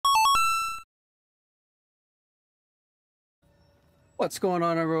What's going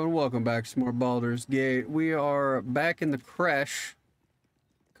on, everyone? Welcome back to some more Baldur's Gate. We are back in the creche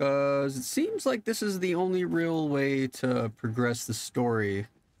because it seems like this is the only real way to progress the story,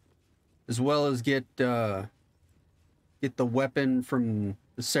 as well as get the weapon from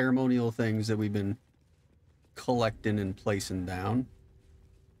the ceremonial things that we've been collecting and placing down.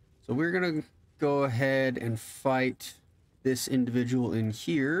 So we're gonna go ahead and fight this individual in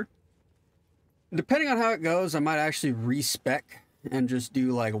here. Depending on how it goes, I might actually respec and just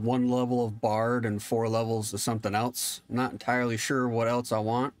do like 1 level of Bard and 4 levels of something else. I'm not entirely sure what else I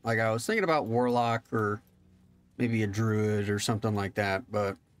want. Like, I was thinking about Warlock or maybe a Druid or something like that,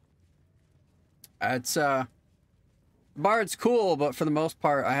 but it's Bard's cool, but for the most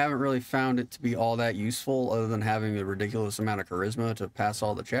part I haven't really found it to be all that useful other than having a ridiculous amount of charisma to pass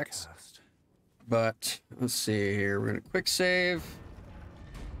all the checks. But let's see here, we're gonna quick save,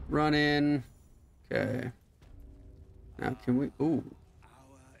 run in. Okay. Now can we? Ooh.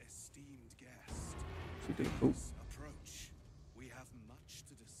 Our esteemed guest. Ooh. Approach. We have much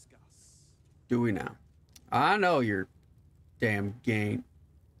to discuss. Do we now? I know you're damn game.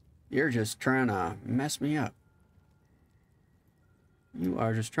 You're just trying to mess me up. You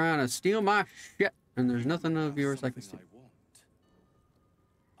are just trying to steal my shit, and there's nothing of yours I can steal.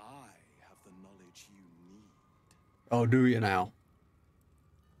 I have the knowledge you need. Oh, do you now?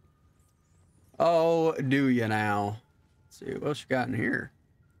 Oh, do you now? Let's see what else you got in here.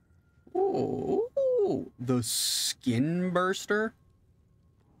 Ooh, the skin burster.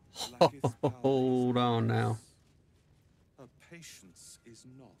 Hold on now. Her patience is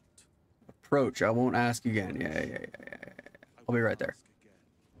not. Approach. I won't ask again. Yeah. I'll be right there.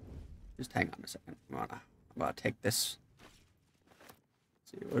 Just hang on a second. I'm gonna take this.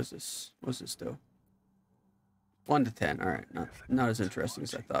 Let's see, what is this? What's this do? 1 to 10. All right, not as interesting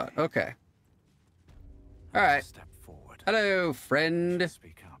as I thought. Okay. All right. Step forward. Hello, friend.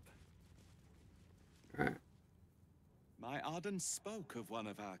 Speak up. All right. My Arden spoke of one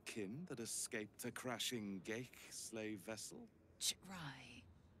of our kin that escaped a crashing Geik slave vessel. Right.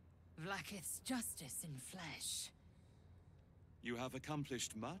 Vlaakith's justice in flesh. You have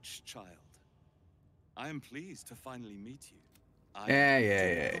accomplished much, child. I am pleased to finally meet you.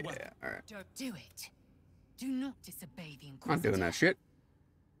 Yeah. All right. Don't do it. Do not disobey the Inquisitor. I'm not doing that shit.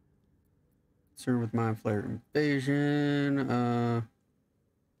 Concerned with Mind Flayer invasion.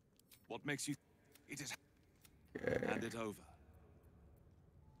 What makes you? It is. Okay. Hand it over.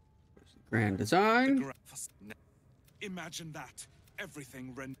 Grand design. Imagine that.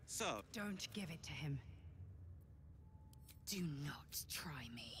 Everything so. Don't give it to him. Do not try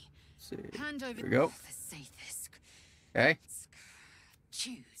me. Let's see. Hand over. There we go. For Sathisk. Okay.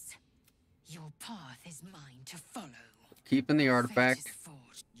 Choose. Your path is mine to follow. Keeping the artifact.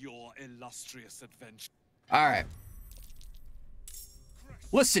 Your illustrious adventure. All right.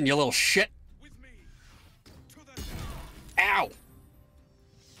 Listen, you little shit. With me. To the Ow.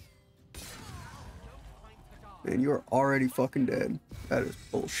 Man, you are already fucking dead. That is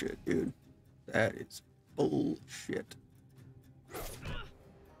bullshit, dude. That is bullshit.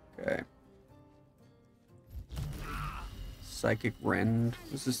 Okay. Psychic Rend.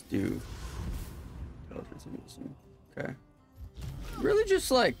 What does this do? Intelligence and wisdom. Okay. Really just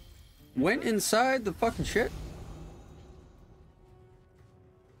like went inside the fucking shit?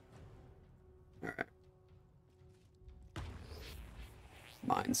 Alright.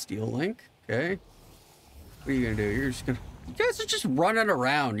 Mind Steel Link. Okay. What are you gonna do? You're just gonna... You guys are just running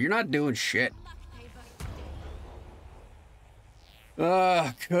around. You're not doing shit.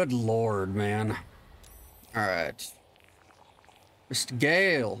 Good lord, man. Alright. Mr.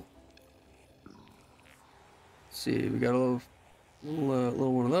 Gale. Let's see, we got a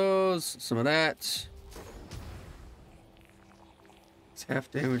little one of those. Some of that. It's half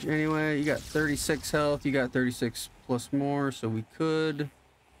damage anyway. You got 36 health. You got 36 plus more, so we could...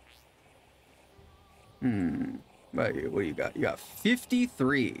 What do you got? You got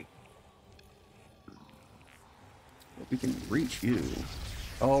 53. We can reach you.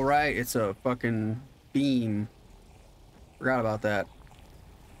 Oh, right. It's a fucking beam. Forgot about that.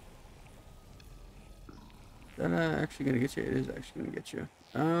 Is that actually gonna get you? It is actually gonna get you.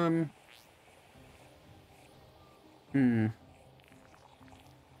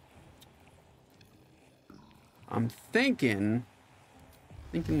 I'm thinking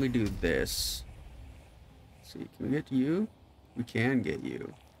we do this. Let's see, can we get you? We can get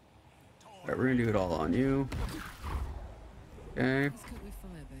you. Alright, we're gonna do it all on you. Okay. Let's cook with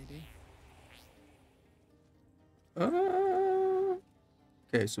fire, baby.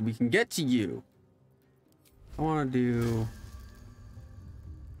 Okay, so we can get to you. I want to do...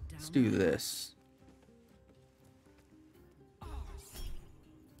 Let's do this.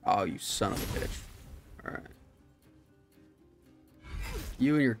 Oh, you son of a bitch. Alright.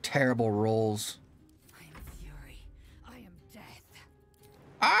 You and your terrible rolls. I am fury. I am death.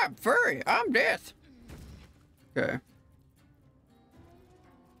 I'm furry. I'm death. Okay.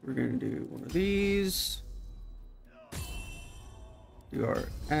 We're gonna do one of these. Do our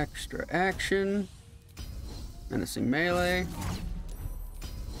extra action. Menacing melee.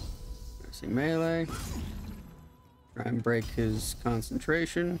 Menacing melee. Try and break his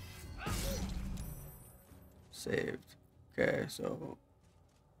concentration. Saved. Okay, so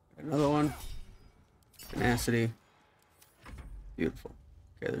another one. Tenacity. Beautiful.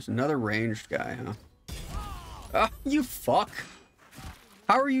 Okay, there's another ranged guy, huh? Oh, you fuck!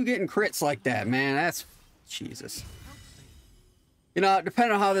 How are you getting crits like that, man? That's... Jesus. You know,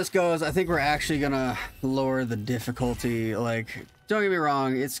 depending on how this goes, I think we're actually gonna lower the difficulty. Like, don't get me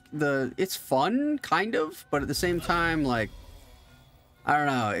wrong, it's fun, kind of, but at the same time, like, I don't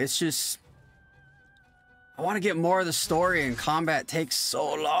know, it's just... I want to get more of the story, and combat takes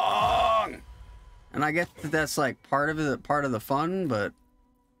so long! And I get that that's, like, part of the fun, but...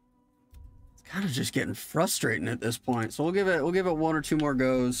 It's kind of just getting frustrating at this point. So we'll give it one or two more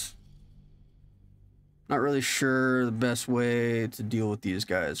goes. Not really sure the best way to deal with these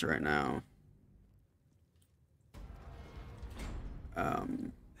guys right now.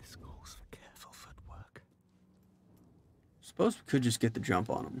 This calls for careful footwork. Suppose we could just get the jump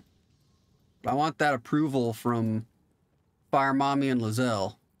on them. But I want that approval from Fire Mommy and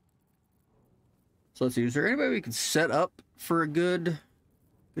Lizelle. So let's see, is there anybody we can set up for a good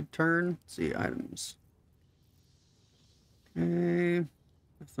turn? Let's see, items. Okay.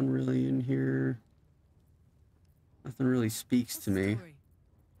 Nothing really in here. Nothing really speaks to me.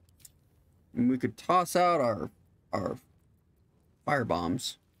 And we could toss out our fire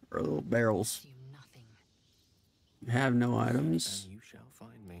bombs, or little barrels. You have no items. And you shall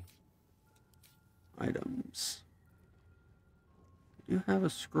find me. Items. You have a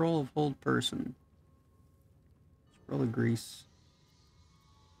scroll of hold person. Scroll of grease.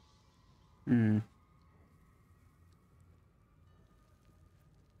 Interesting.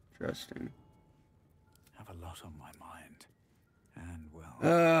 Have a lot on my mind. And well,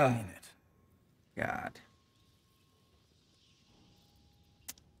 mean it. God.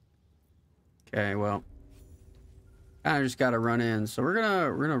 Okay, well, I just gotta run in. So we're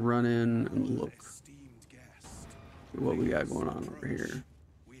gonna run in and look. See what we got going on over here.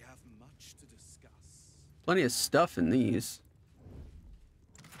 We have much to discuss. Plenty of stuff in these.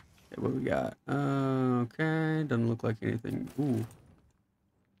 Okay, what we got? Okay, doesn't look like anything. Ooh,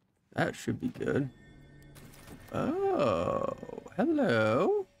 that should be good. Oh,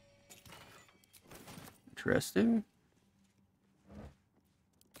 hello. Interesting.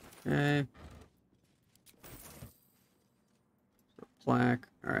 Okay. So, plaque.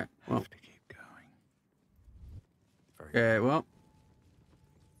 All right. Well. Have to keep going. Okay. Well.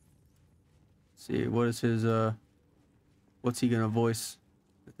 Let's see. What is his? What's he gonna voice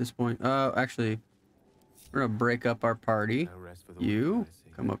at this point? Actually, we're gonna break up our party. No rest for the You weak, I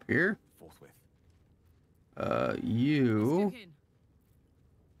see. come up here. Forthwith. You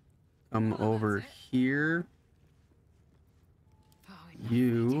come over here.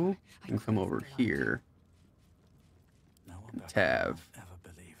 You can come over here. No one And better Tav, will ever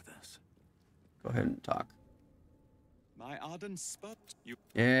believe this. go ahead and talk. My ardent spot. You.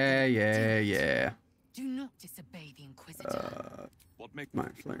 Yeah. Do not disobey the Inquisitor. What make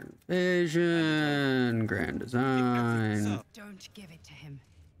Mind Flayer Vision, Grand Design. Don't give it to him.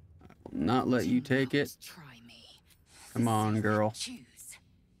 Will not let you take it. Try me. Come on, girl. Choose.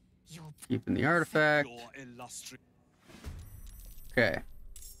 You'll Keeping the artifact. your illustrious Okay.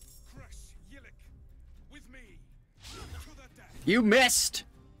 crush Yillik with me to the death. You missed!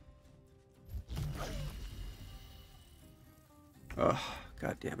 Oh,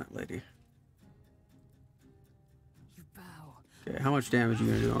 god damn it, lady. you bow. Okay, how much damage are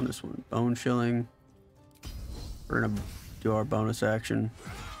you gonna do on this one? Bone chilling. We're gonna do our bonus action.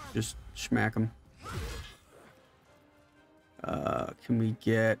 Just smack him. Can we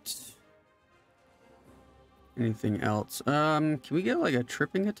get anything else? Can we get like a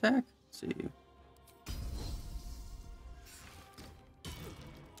tripping attack? Let's see.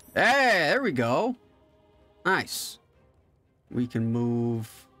 Hey, there we go. Nice. We can move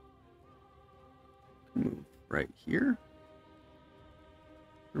right here.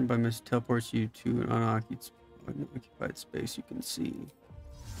 Turn by mist teleports you to an unoccupied space you can see.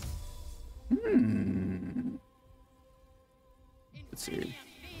 Let's see.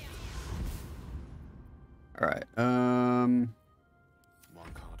 All right. One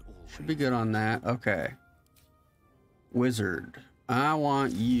card always. Should be good on that. Okay. Wizard. I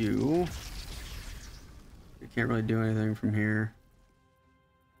want you. You can't really do anything from here.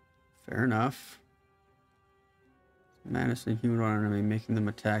 Fair enough. Madness and human enemy, making them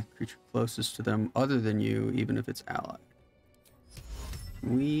attack creature closest to them other than you, even if it's allied.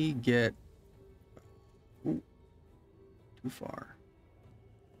 We get... Ooh, too far.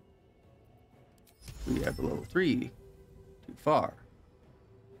 We have a level 3. Too far.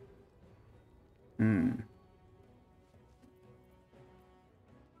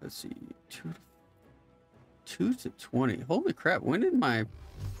 Let's see. 2 to 20. Holy crap. When did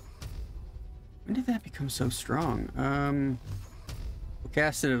that become so strong? We'll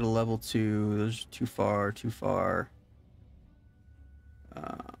cast it at a level 2. Those are too far, too far.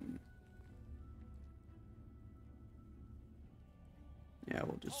 Yeah,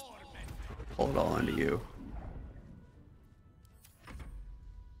 we'll just pull it all into you.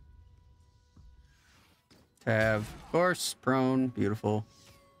 Tab, of course, prone, beautiful.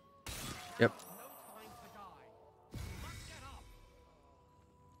 Yep.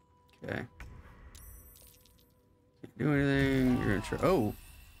 Okay. Can't do anything. You're gonna try. Oh,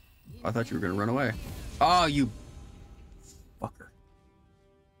 I thought you were gonna run away. Oh, you fucker.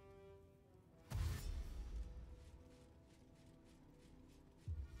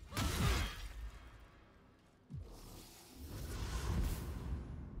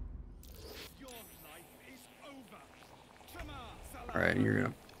 All right, and you're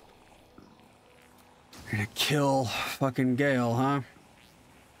gonna kill fucking Gale, huh?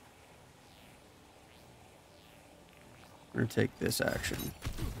 We're gonna take this action.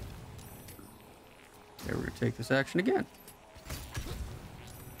 Okay, we're gonna take this action again.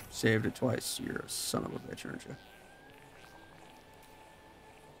 Saved it twice. You're a son of a bitch, aren't you?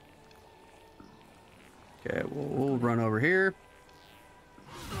 Okay, we'll run over here.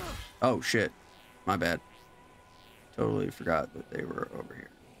 Oh shit, my bad. Totally forgot that they were over here.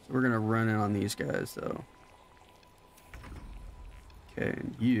 So we're gonna run in on these guys though. Okay,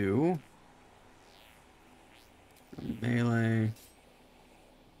 and you melee.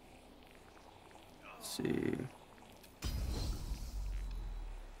 Let's see.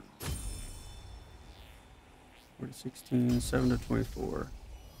 Four to 16, 7 to 24.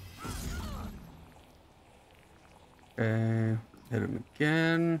 Okay, hit him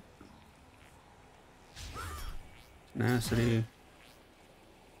again. Tenacity.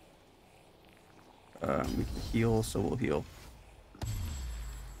 We can heal, so we'll heal.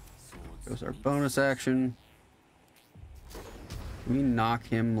 Goes our bonus action. Can we knock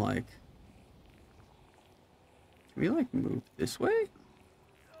him like... Can we like move this way?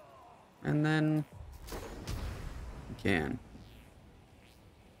 And then... We can.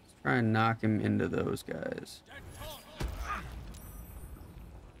 Let's try and knock him into those guys.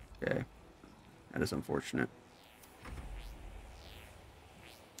 Okay. That is unfortunate.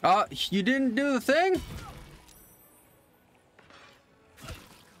 Oh, you didn't do the thing?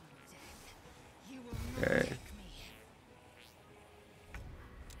 Okay.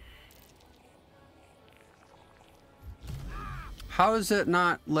 How is it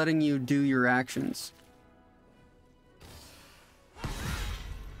not letting you do your actions?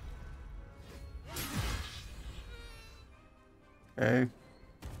 Okay.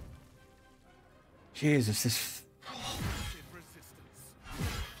 Jesus, this...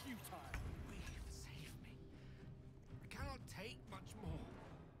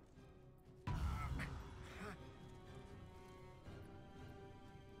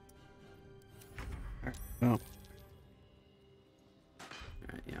 Well,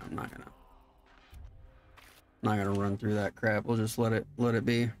 alright, yeah, I'm not gonna run through that crap. We'll just let it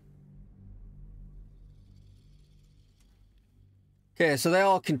be. Okay, so they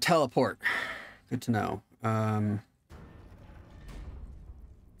all can teleport. Good to know. Let's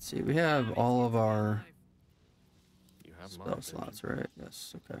see, we have all of our spell slots, right?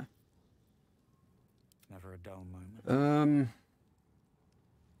 Yes, okay. Never a dull moment.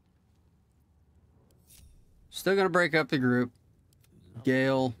 Still gonna break up the group.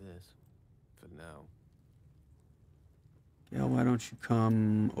 Gale. For now. Gale, why don't you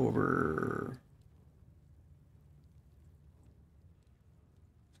come over?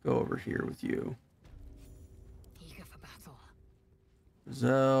 Let's go over here with you. Eager for battle.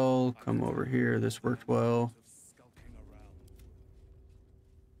 Zell, come over here. This worked well.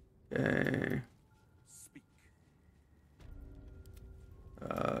 Okay.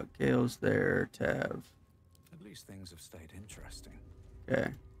 Gale's there. Tav. At least things have stayed interesting.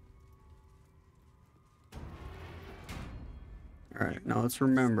 Okay. Alright, now let's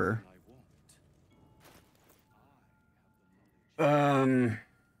remember.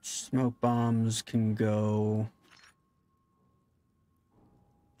 Smoke bombs can go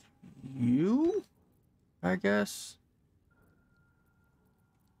you, I guess.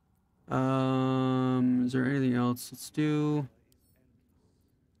 Is there anything else? Let's do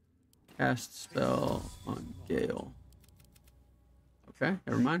cast spell on Gale. Okay,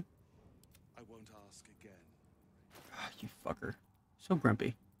 never mind. I won't ask again. Ah, you fucker. So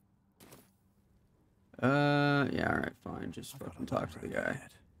grumpy. Yeah, alright, fine. Just fucking talk to the guy.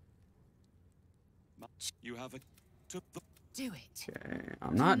 You have a took the Do it. Okay,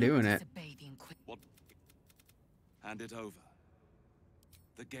 I'm not doing it. Disobey the what? Hand it over.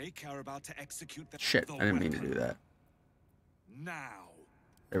 The Geik are about to execute the Shit, the I didn't mean to weapon. do that. Now.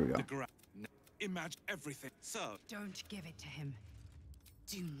 There we go. The imagine everything. So Don't give it to him.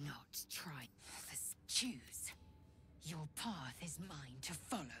 Do not try. Choose. Your path is mine to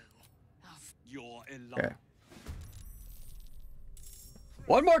follow. you're in Okay.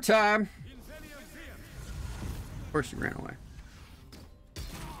 One more time. Of course, he ran away.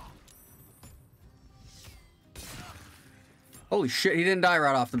 Holy shit, he didn't die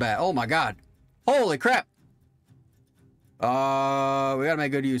right off the bat. Oh my god. Holy crap. We gotta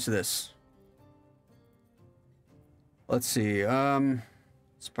make good use of this. Let's see.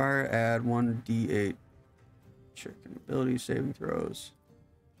 Inspire, add 1d8. Check ability saving throws.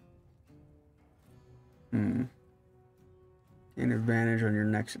 Gain advantage on your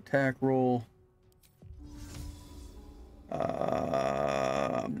next attack roll.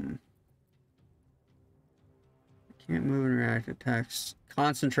 Can't move and react to attacks.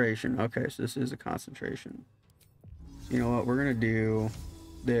 Concentration. Okay, so this is a concentration. So you know what? We're gonna do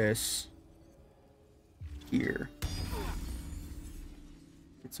this here.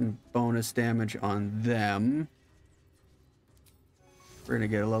 Get some bonus damage on them. We're gonna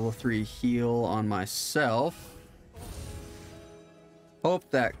get a level 3 heal on myself. Hope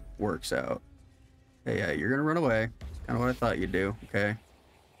that works out. Hey, yeah, you're gonna run away. That's kind of what I thought you'd do. Okay.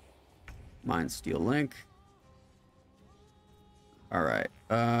 Mind Steel Link. All right.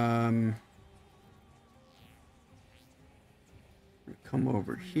 Come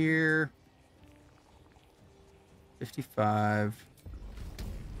over here. 55.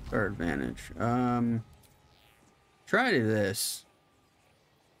 Our advantage. Try to do this.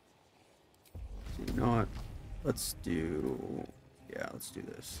 So you know what? Let's do. Yeah, let's do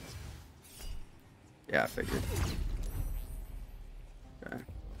this. Yeah, I figured. Okay.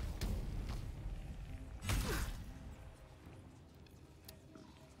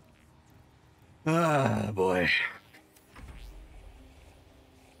 Ah, boy.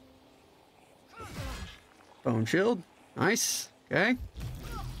 Bone shield. Nice. Okay.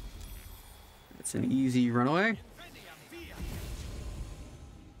 That's an easy runaway.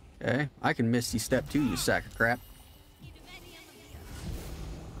 Okay. I can Misty Step too, you sack of crap.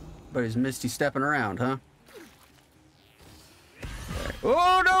 But he's Misty stepping around, huh? Okay.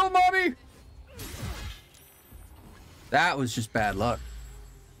 Oh no, mommy! That was just bad luck.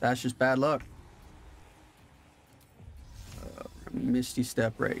 That's just bad luck. Misty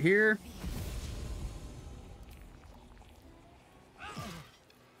Step right here.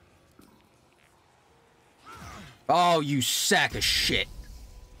 Oh, you sack of shit.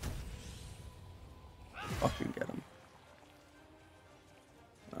 Fucking get him.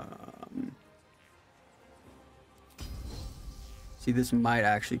 See, this might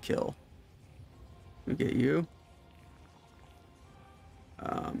actually kill. We get you.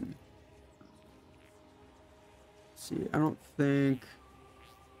 See, I don't think.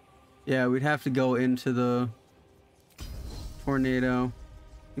 Yeah, we'd have to go into the tornado. I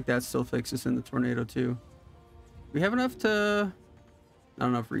think that still fixes in the tornado too. We have enough to. Not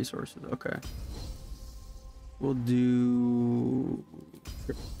enough resources. Okay. We'll do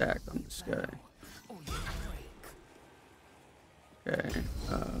trip attack on this guy. Okay.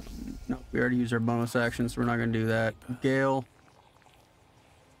 No, we already used our bonus action, so we're not gonna do that. Gale.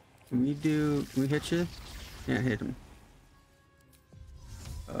 Can we hit you? Can't hit him.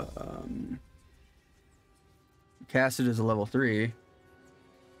 Cast it as a level 3.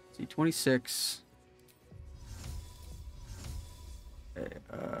 See, 26. Okay,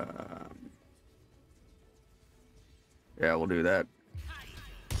 yeah, we'll do that.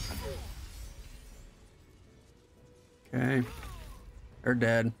 Okay. They're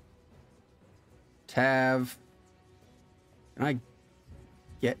dead. Tav. Can I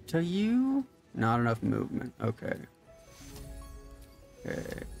get to you? Not enough movement. Okay.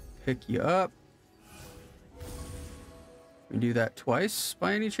 Okay. Pick you up. We do that twice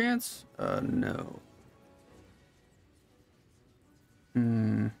by any chance? No.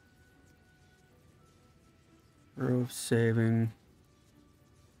 Grove saving.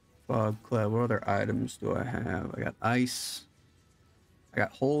 Fog cloud. What other items do I have? I got ice. I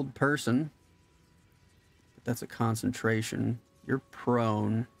got hold person. But that's a concentration. You're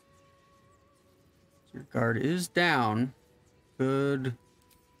prone. Your guard is down. Good.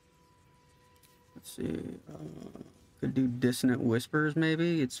 Let's see. Could do Dissonant Whispers,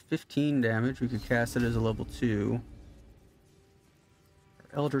 maybe. It's 15 damage. We could cast it as a level 2.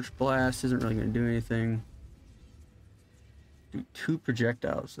 Eldritch Blast isn't really going to do anything. Do 2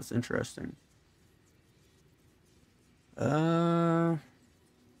 projectiles. That's interesting. Attack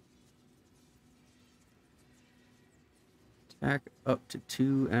up to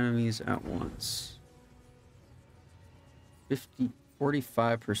 2 enemies at once.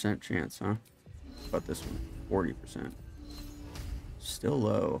 45% chance, huh? How about this one? 40%. Still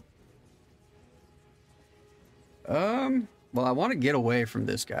low. Well, I want to get away from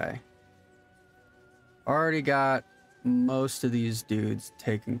this guy. Already got most of these dudes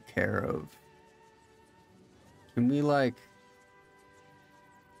taken care of. Can we, like...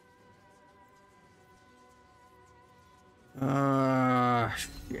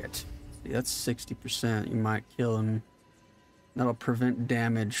 shit. See, that's 60%. You might kill him. That'll prevent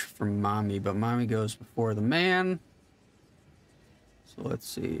damage from Mommy, but Mommy goes before the man. So let's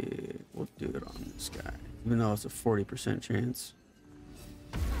see. We'll do it on this guy, even though it's a 40% chance.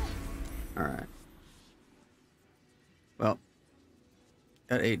 Alright. Well,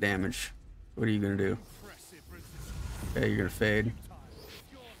 got 8 damage. What are you gonna do? Okay, you're gonna fade.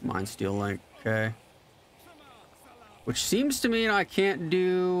 Mind Steel Link, okay. Which seems to mean I can't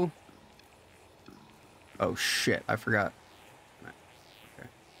do... Oh shit, I forgot. Okay.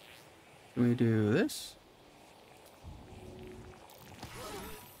 Can we do this?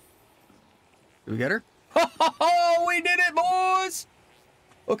 Did we get her? Oh, we did it, boys!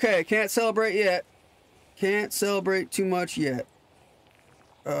 Okay, can't celebrate yet. Can't celebrate too much yet.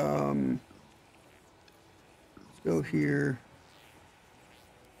 Let's go here.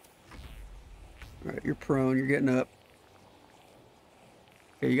 Alright, you're prone, you're getting up.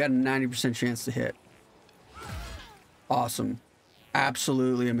 Okay, you got a 90% chance to hit. Awesome.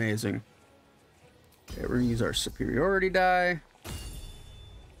 Absolutely amazing. Okay, we're gonna use our superiority die.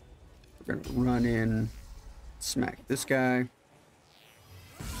 We're gonna run in, smack this guy.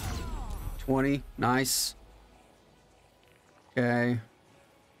 20, nice. Okay.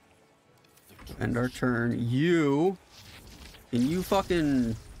 End our turn. You, can you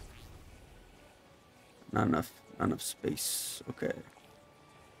fucking... Not enough space. Okay.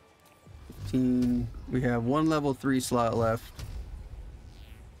 15. We have 1 level 3 slot left.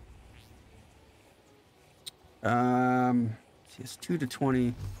 See, it's 2 to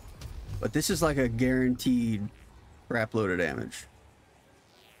 20. But this is like a guaranteed crap load of damage.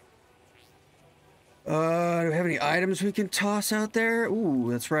 Do we have any items we can toss out there?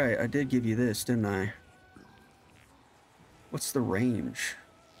 Ooh, that's right. I did give you this, didn't I? What's the range?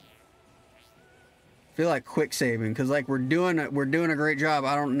 I feel like quick saving, because like we're doing a great job.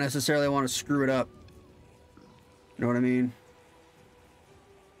 I don't necessarily want to screw it up. You know what I mean?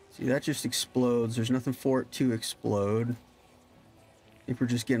 See, that just explodes. There's nothing for it to explode. I think we're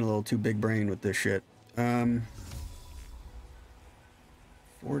just getting a little too big brain with this shit. 4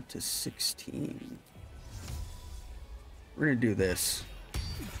 to 16. We're gonna do this.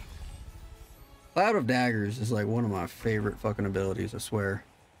 Cloud of Daggers is like one of my favorite fucking abilities, I swear.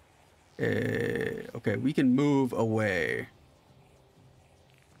 Okay, we can move away.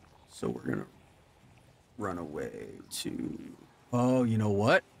 So we're gonna run away to... Oh, you know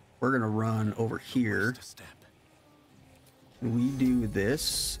what? We're gonna run over here. Can we do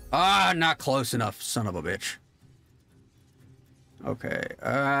this? Ah, not close enough, son of a bitch. Okay,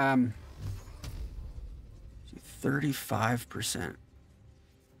 35%.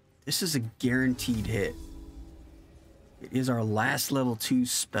 This is a guaranteed hit. It is our last level 2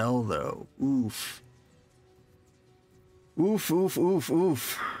 spell, though. Oof. Oof, oof, oof,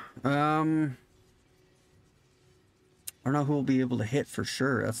 oof. I don't know who will be able to hit for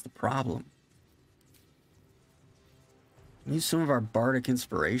sure. That's the problem. Use some of our bardic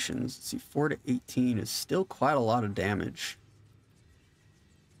inspirations. Let's see, 4 to 18 is still quite a lot of damage.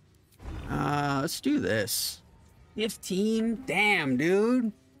 Let's do this. 15? Damn,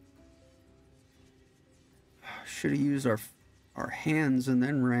 dude. Should have used our hands and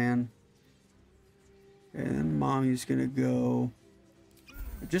then ran. And Mommy's gonna go.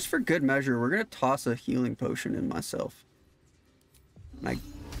 Just for good measure, we're gonna toss a healing potion in myself. And I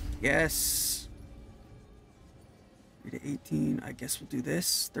guess 3 to 18. I guess we'll do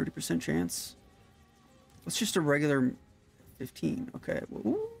this. 30% chance. What's just a regular 15? Okay.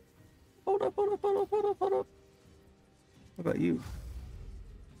 Well, ooh. Hold up, hold up, hold up, hold up, hold up. What about you?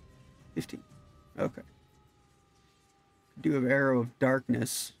 15. Okay. Do have Arrow of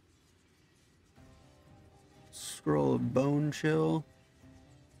Darkness. Scroll of Bone Chill.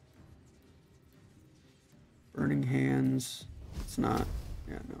 Burning Hands. It's not.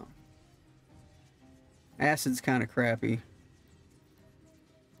 Yeah, no. Acid's kind of crappy.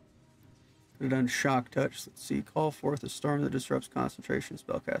 Could have done Shock Touch. Let's see. Call forth a storm that disrupts concentration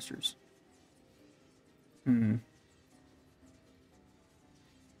spellcasters.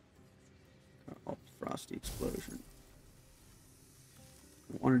 Oh, Frosty Explosion.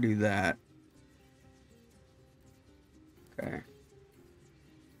 I want to do that. Okay.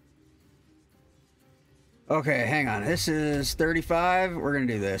 Okay, hang on. This is 35. We're going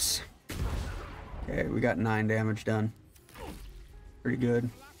to do this. Okay, we got 9 damage done. Pretty good.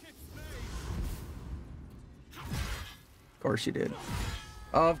 Of course you did.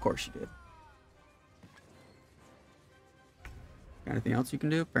 Of course you did. Got anything else you can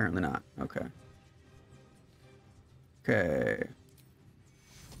do? Apparently not. Okay. Okay.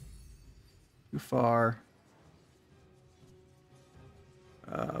 Too far.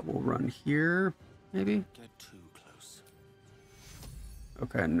 We'll run here, maybe? Get too close.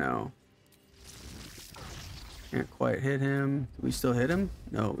 Okay, no. Can't quite hit him. Can we still hit him?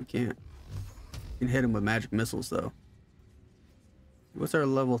 No, we can't. We can hit him with magic missiles, though. What's our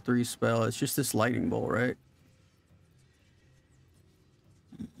level 3 spell? It's just this lightning bolt, right?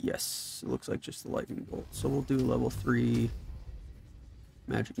 Yes, it looks like just the lightning bolt. So we'll do level 3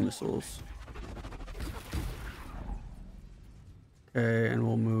 magic missiles. Okay, and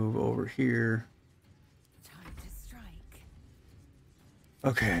we'll move over here. Time to strike.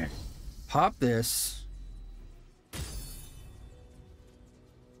 Okay, pop this.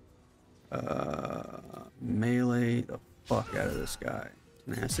 Melee the fuck out of this guy.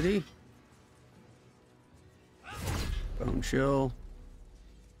 Tenacity. Bone Chill.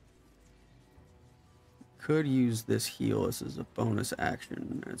 Could use this heal. This is a bonus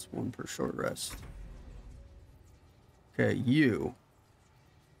action. It's 1 per short rest. Okay, you.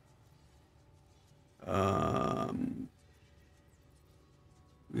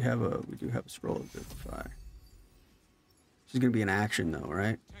 We do have a scroll of Vivify. This is gonna be an action though,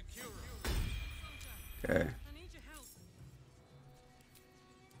 right? Okay.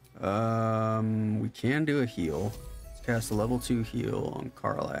 We can do a heal. Let's cast a level 2 heal on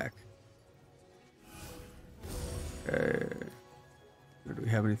Karlach. Okay. Or do we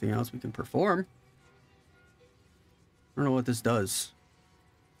have anything else we can perform? I don't know what this does.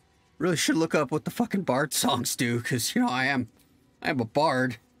 Really should look up what the fucking bard songs do, because, you know, I am a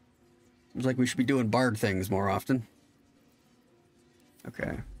bard. Seems like we should be doing bard things more often.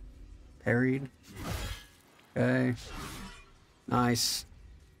 Okay. Parried. Okay. Nice.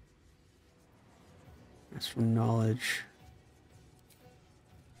 That's from knowledge.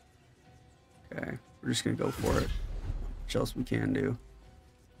 Okay. We're just gonna go for it. What else we can do?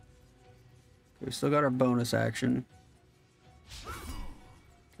 Okay, we still got our bonus action.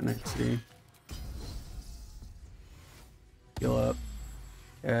 Connectivity. Heal up.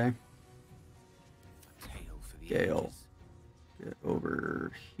 Okay. Gale. Get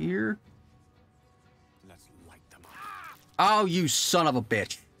over here. Let's light them up. Oh, you son of a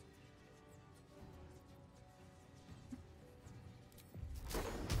bitch.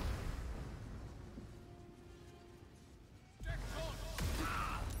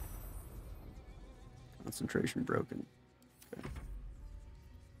 Concentration broken. Okay.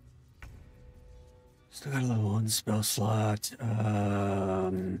 Still got a level 1 spell slot.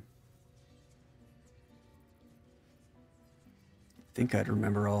 I think I'd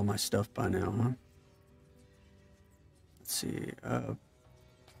remember all my stuff by now, huh? Let's see. How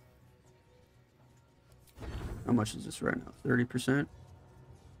much is this right now? 30%?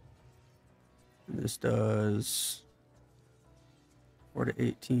 And this does 4 to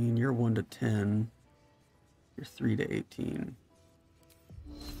 18. You're 1 to 10. You're 3 to 18.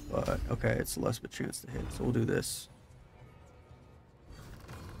 But, okay, it's less of a chance to hit, so we'll do this.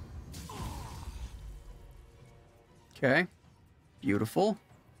 Okay. Beautiful.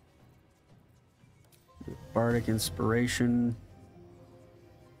 Bardic Inspiration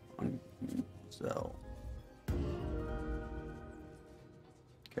on Zell.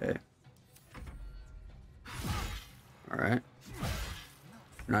 Okay. Alright.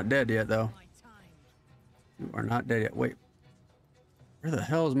 You're not dead yet, though. You are not dead yet. Wait. Where the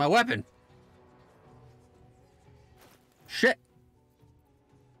hell is my weapon? Shit.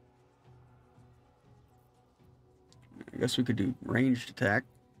 I guess we could do ranged attack.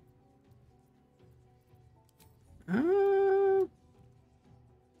 Yeah,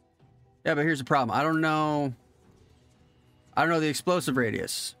 but here's the problem. I don't know the explosive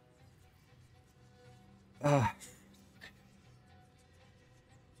radius.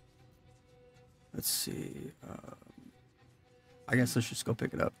 Let's see. I guess let's just go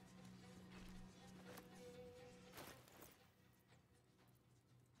pick it up.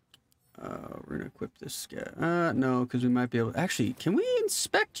 We're gonna equip this guy. No, because we might be able to... Actually, can we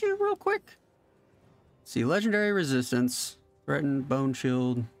inspect you real quick? Let's see, legendary resistance, threatened, bone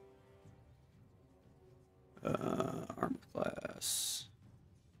shield, armor class.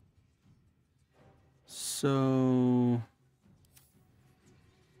 So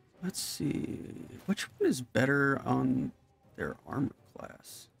let's see, which one is better on their armor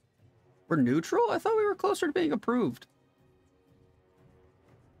class? We're neutral? I thought we were closer to being approved.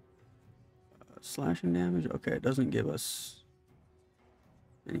 Slashing damage? Okay, it doesn't give us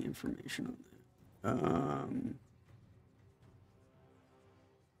any information on that.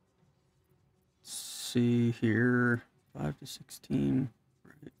 Let's see here. 5 to 16.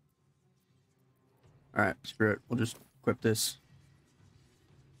 Right. Alright, screw it. We'll just equip this.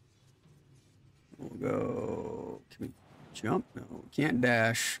 We'll go... Can we jump? No, we can't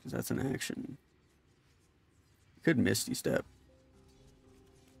dash, because that's an action. We could Misty Step.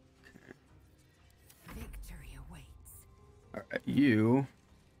 Alright, you.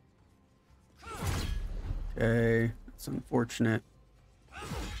 Okay, that's unfortunate.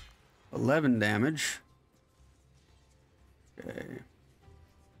 11 damage. Okay.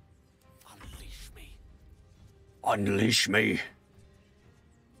 Unleash me. Unleash me. So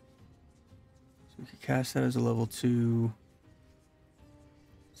we can cast that as a level 2.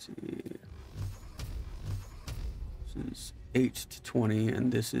 Let's see. This is 8 to 20,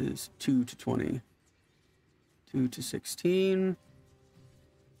 and this is 2 to 20. 2 to 16.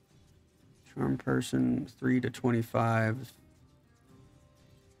 Charm person, 3 to 25.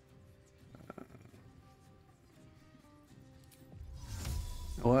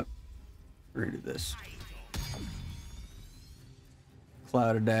 You know what? We're gonna do this.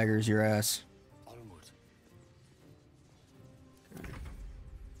 Cloud of daggers, your ass. Onward. Okay.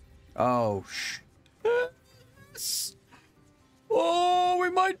 Oh, oh, we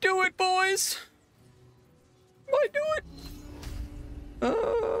might do it, boys. Might do it.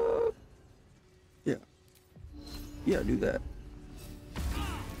 Yeah. Yeah, do that.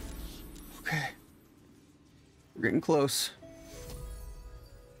 Okay. We're getting close.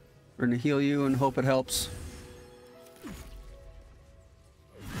 We're gonna heal you and hope it helps.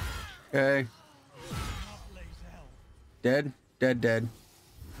 Okay. Dead? Dead, dead.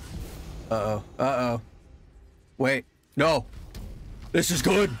 Uh-oh. Uh-oh. Wait. No. This is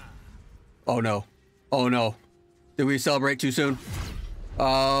good. Oh, no. Oh, no. Did we celebrate too soon?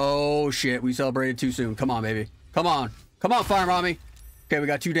 Oh, shit. We celebrated too soon. Come on, baby. Come on. Come on, Fire Mommy. Okay, we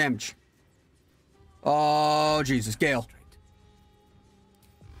got 2 damage. Oh, Jesus. Gale.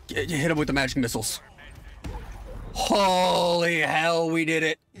 Hit him with the magic missiles. Holy hell, we did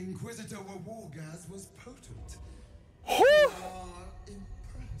it. Inquisitor Wargas was potent. Whew. We are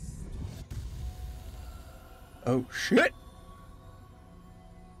impressed. Oh, shit.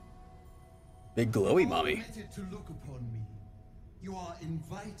 Big glowy mommy. Permitted to look upon me. You are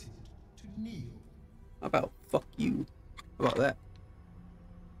invited to kneel. How about fuck you? How about that?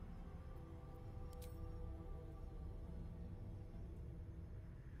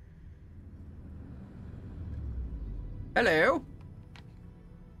 Hello.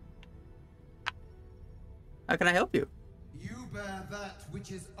 How can I help you? You bear that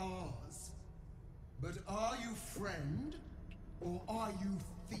which is ours. But are you friend or are you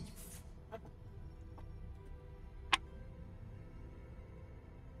thief?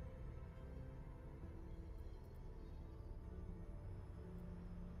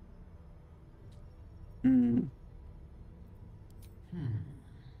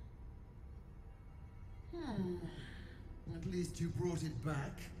 At least you brought it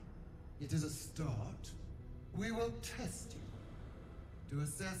back. It is a start. We will test you to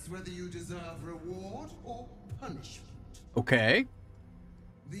assess whether you deserve reward or punishment. Okay.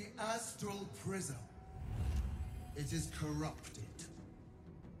 The Astral Prism. It is corrupted.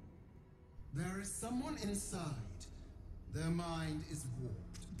 There is someone inside. Their mind is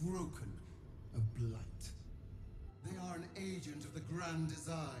warped, broken, a blight. They are an agent of the Grand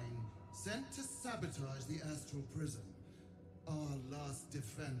Design, sent to sabotage the Astral Prism. Our last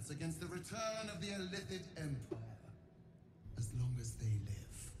defense against the return of the Illithid Empire. As long as they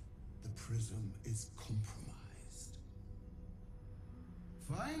live, the Prism is compromised.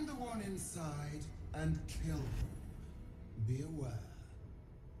 Find the one inside and kill them. Be aware.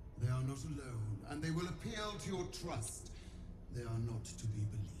 They are not alone, and they will appeal to your trust. They are not to be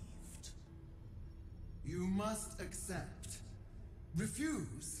believed. You must accept,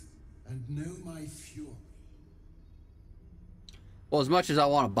 refuse, and know my fury. Well, as much as I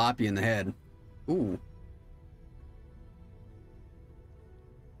want to bop you in the head. Ooh.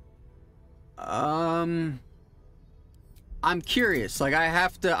 I'm curious. Like, I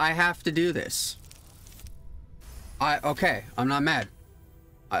have to do this. Okay, I'm not mad.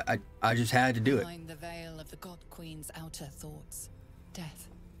 I just had to do it. Behind the veil of the God Queen's outer thoughts, death,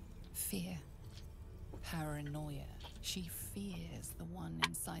 fear, paranoia. She fears the one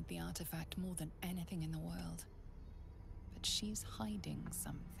inside the artifact more than anything in the world. But she's hiding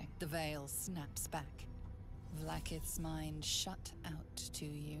something. The veil snaps back. Vlaakith's mind shut out to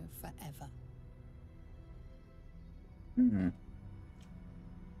you forever. Hmm.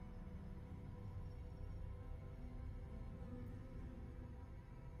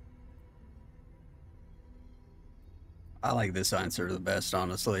 I like this answer the best,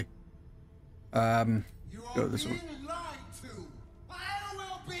 honestly. You are Go this one. being lied to. I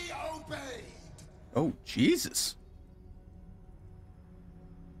will be obeyed. Oh, Jesus.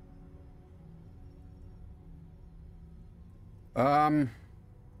 Well,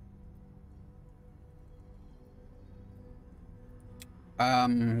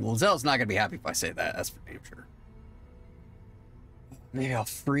 Zell's not gonna be happy if I say that, that's for damn sure. Maybe I'll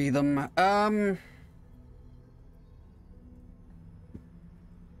free them.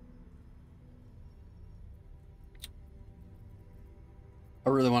 I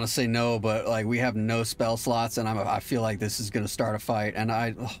really want to say no, but like we have no spell slots, and I feel like this is gonna start a fight, and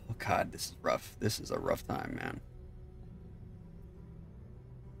oh god, this is rough. This is a rough time, man.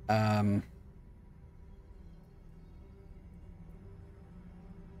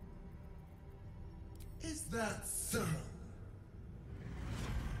 Is that so?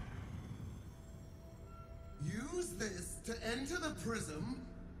 Use this to enter the prism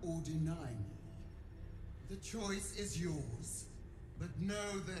or deny me. The choice is yours. But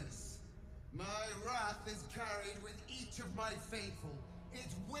know this. My wrath is carried with each of my faithful.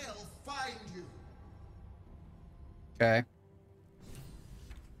 It will find you. Okay.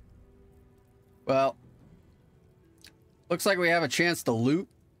 Well, looks like we have a chance to loot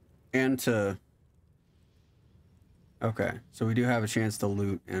and to... Okay, so we do have a chance to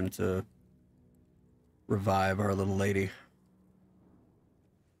loot and to revive our little lady.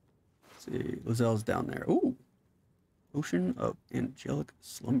 Let's see, Lazelle's down there. Ooh! Ocean of Angelic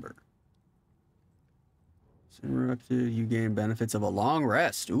Slumber. Interrupted, you gain benefits of a long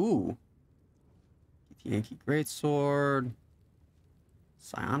rest. Ooh! Yankee Greatsword.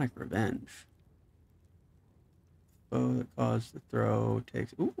 Psionic Revenge. Foe that caused the throw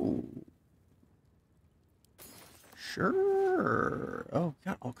takes... Ooh! Sure. Oh,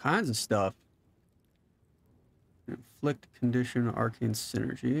 got all kinds of stuff. Inflict condition, arcane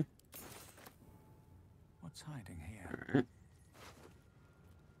synergy. What's hiding here? All right.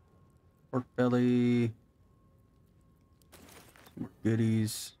 Pork belly. Some more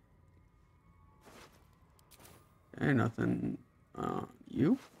goodies. Okay, nothing.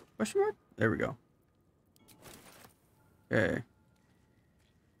 You? Question mark? There we go. Okay.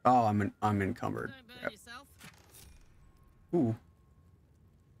 Oh, I'm encumbered. Yep. Ooh.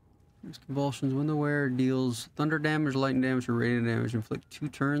 There's convulsions. When the wearer deals thunder damage, lightning damage, or radiant damage, inflict 2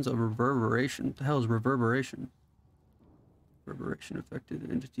 turns of reverberation. What the hell is reverberation? Reverberation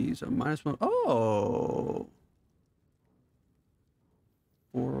affected entities are -1. Oh!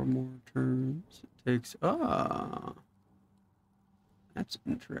 4 more turns. It takes. Ah. That's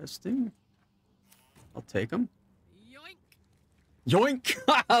interesting. I'll take them. Yoink! Yoink!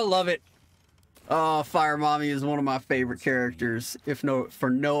 I love it. Oh, Fire Mommy is one of my favorite characters, if for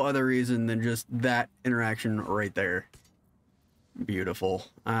no other reason than just that interaction right there. Beautiful.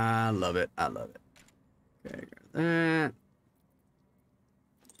 I love it. I love it. Okay, got that.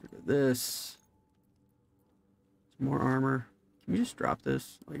 Look at this. Some more armor. Can you just drop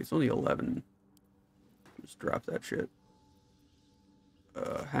this? Like, it's only 11. Just drop that shit.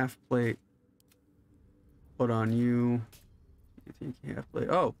 Half plate. Put on you. I think half plate.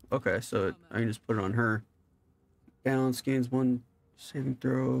 Oh, okay. So I can just put it on her. Balance gains 1 saving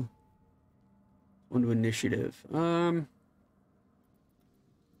throw. 1 to initiative. 1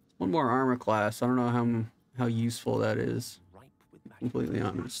 more armor class. I don't know how useful that is. Completely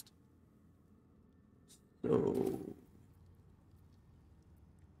honest. So.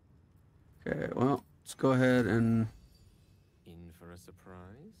 Okay. Well, let's go ahead and. In for a surprise.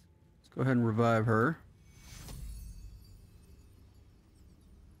 Let's go ahead and revive her.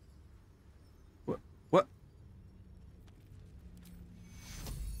 What?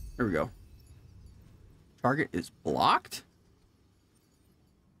 There we go. Target is blocked?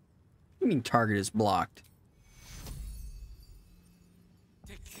 What do you mean target is blocked?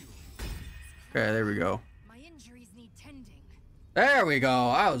 Okay, there we go. My injuries need tending. There we go.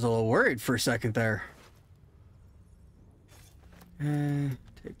 I was a little worried for a second there.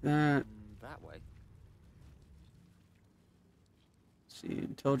 Take that. That way. Let's see,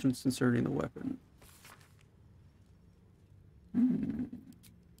 intelligence inserting the weapon.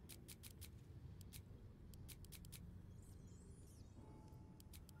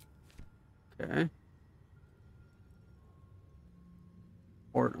 Okay.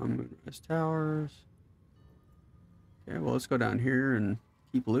 Port on Moonrise Towers. Okay, well, let's go down here and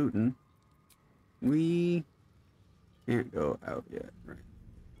keep looting. We can't go out yet, right?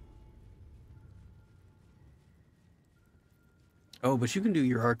 Oh, but you can do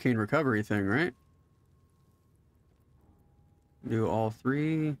your arcane recovery thing, right? Do all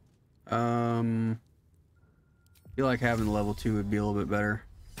three. Feel like having the level 2 would be a little bit better.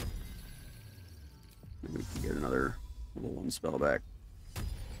 Maybe we can get another level 1 spell back.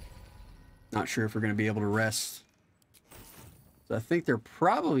 Not sure if we're going to be able to rest. So I think they're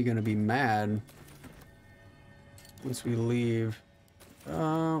probably going to be mad once we leave.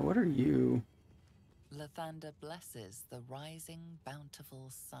 What are you? Lathander blesses the rising bountiful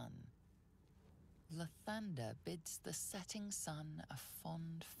sun. Lathander bids the setting sun a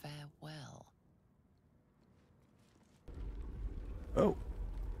fond farewell. Oh.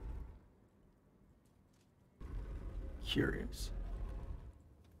 Curious.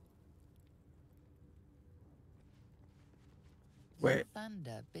 Wait.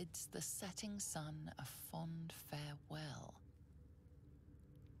 Lathander bids the setting sun a fond farewell.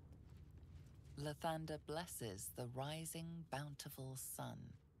 Lathander blesses the rising bountiful sun.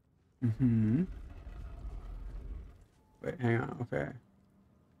 Mm-hmm. Wait, hang on, okay.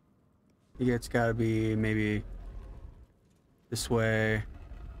 It's gotta be maybe this way.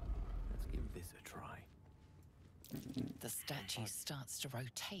 Let's give this a try. The statue starts to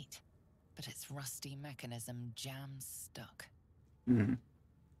rotate, but its rusty mechanism jams stuck. Mm-hmm.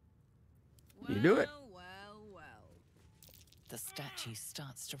 You do it. Well. The statue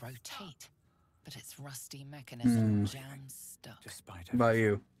starts to rotate, but its rusty mechanism jams stuck. Despite How about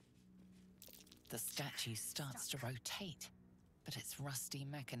you? The statue starts to rotate, but its rusty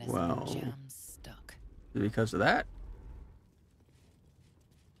mechanism jams stuck. Because of that?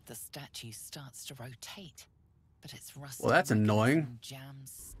 The statue starts to rotate, but its rusty Well, that's annoying. mechanism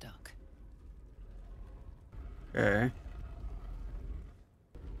jams stuck. Okay.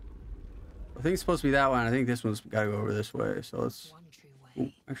 I think it's supposed to be that one. I think this one's got to go over this way. So let's. One true way.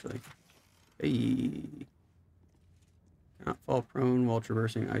 Ooh, actually. Hey. Cannot fall prone while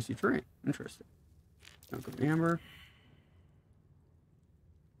traversing icy terrain. Interesting. Chunk of amber.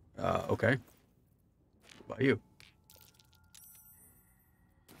 Okay. What about you?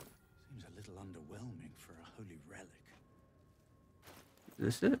 Seems a little underwhelming for a holy relic.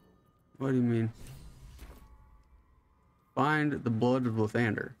 Is this it? What do you mean? Find the blood of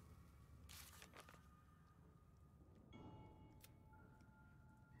Lathander.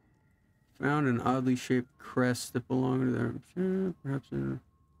 Found an oddly shaped crest that belonged to their... Perhaps in...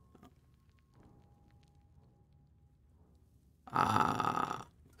 Ah,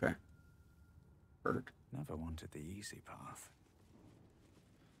 okay. Bird. Never wanted the easy path.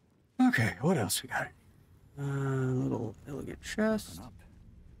 Okay, what else we got? Little elegant chest. Open up.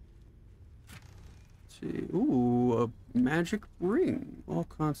 Let's see. Ooh, a magic ring. All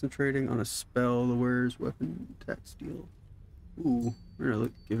concentrating on a spell the wearer's weapon attack steal. Ooh, we're gonna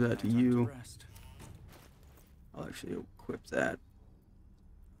give that to No time you. rest. I'll actually equip that.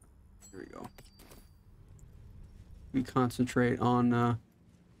 There we go. We concentrate on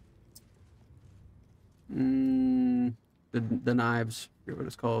the knives. I forget what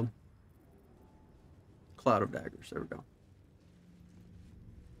it's called. Cloud of daggers. There we go.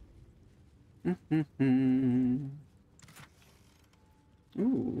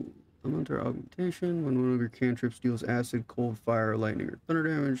 Ooh, elemental augmentation. When one of your cantrips deals acid, cold, fire, lightning, or thunder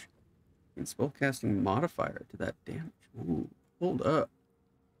damage, and spellcasting modifier to that damage. Ooh, hold up.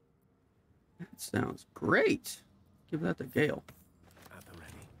 That sounds great. Give that to Gale. At the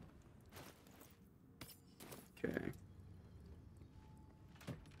ready. Okay.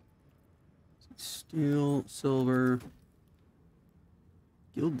 Steel, silver,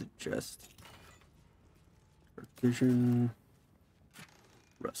 gilded chest, partition,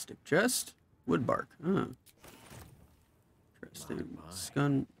 rustic chest, wood bark. Huh. Interesting.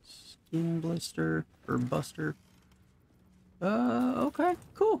 Skin blister or buster. Okay,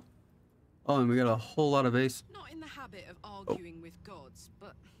 cool. Oh, and we got a whole lot of ace. Not in the habit of arguing with gods,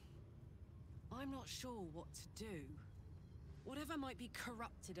 but I'm not sure what to do. Whatever might be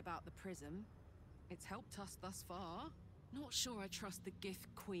corrupted about the Prism, it's helped us thus far. Not sure I trust the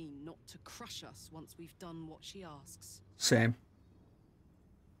Gift Queen not to crush us once we've done what she asks. Same.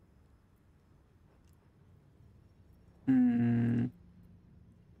 Hmm.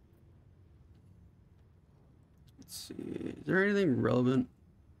 Let's see. Is there anything relevant?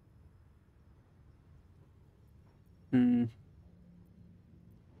 Hmm.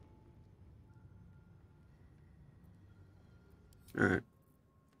 All right.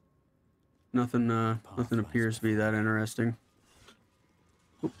 Nothing. Nothing appears to be that interesting.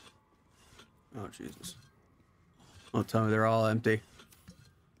 Oop. Oh Jesus! Oh, tell me they're all empty.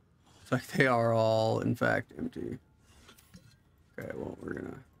 It's like they are all, in fact, empty. Okay. Well, we're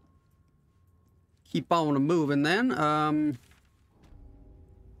gonna keep on moving then.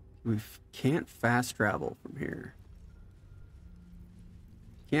 We can't fast travel from here.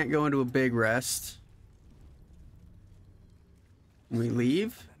 Can't go into a big rest. Can we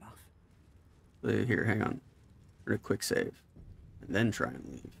leave? Here, hang on. We're gonna quick save. And then try and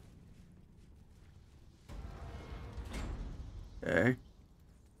leave. Okay.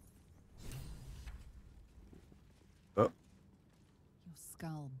 Oh. Your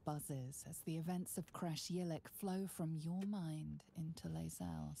skull buzzes as the events of Crash Yillik flow from your mind into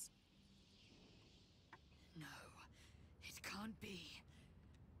Lae'zel's. No, it can't be.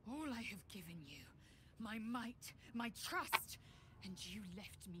 All I have given you, my might, my trust, and you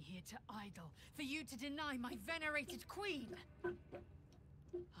left me here to idle, for you to deny my venerated queen.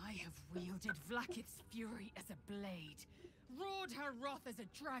 I have wielded Vlaakith's fury as a blade, roared her wrath as a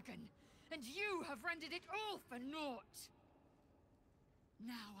dragon, and you have rendered it all for naught.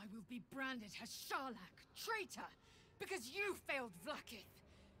 Now I will be branded as Sharlak, traitor, because you failed Vlaakith.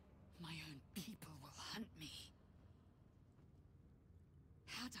 My own people will hunt me.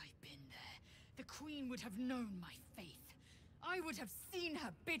 Had I been there, the queen would have known my faith. I would have seen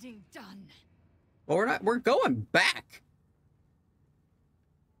her bidding done. Well, we're going back.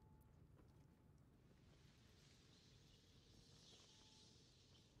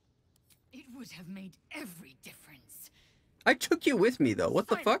 It would have made every difference. I took you with me, though. What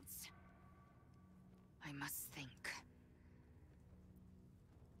the fuck? I must think.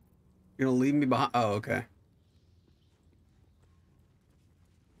 You're gonna leave me behind? Oh, okay.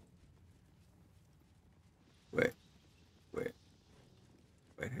 Wait.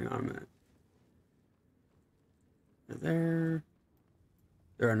 Wait, hang on a minute. There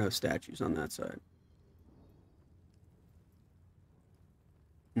are no statues on that side.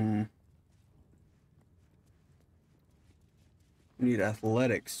 We need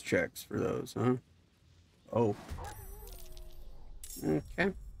athletics checks for those, huh? Oh.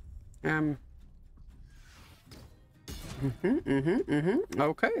 Okay.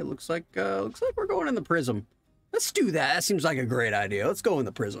 Okay, looks like we're going in the Prism. Let's do that. That seems like a great idea. Let's go in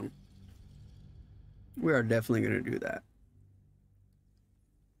the Prism. We are definitely going to do that.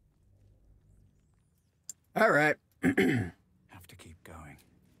 All right. Have to keep going.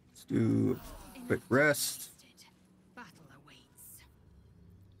 Let's do a quick rest. Battle awaits.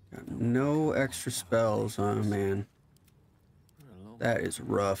 Got no extra spells, huh, man? That is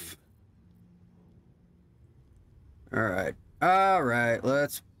rough. All right,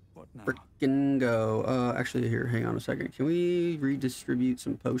 let's freaking go. Actually, here, hang on a second. Can we redistribute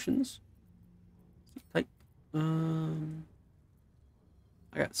some potions? Type. I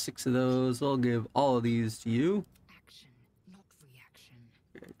got 6 of those. I'll give all of these to you. Action, not reaction.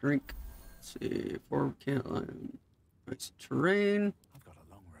 Okay, drink. Let's see. 4 can't. Nice terrain. I've got a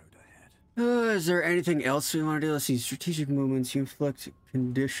long road ahead. Is there anything else we want to do? Let's see. Strategic movements. You inflict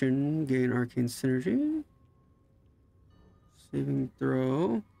condition. Gain arcane synergy. Saving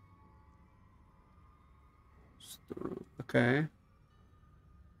throw. Okay.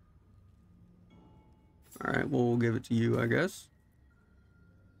 Alright, well, we'll give it to you, I guess.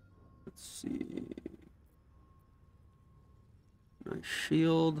 Let's see. Nice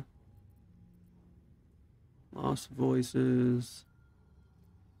shield. Lost voices.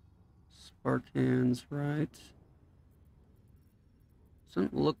 Spark hands, right?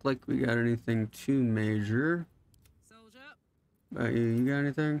 Doesn't look like we got anything too major. Soldier. You got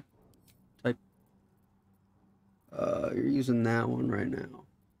anything? Type. You're using that one right now.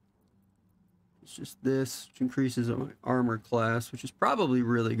 It's just this, which increases my armor class, which is probably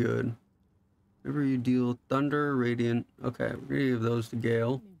really good. Whenever you deal thunder, radiant. Okay, we're gonna give those to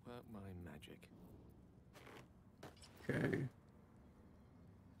Gale. Work my magic. Okay.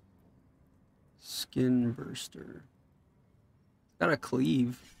 Skin burster. Got a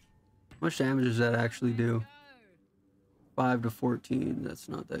cleave. How much damage does that actually do? 5 to 14. That's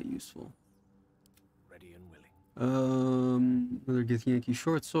not that useful. Ready and willing. Another Githyanki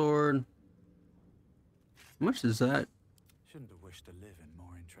short sword. How much is that? Shouldn't have wished to live in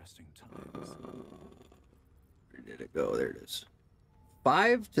more interesting times. Where did it go? There it is.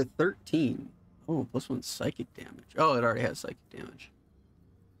 5 to 13. Oh, +1 psychic damage. Oh, it already has psychic damage.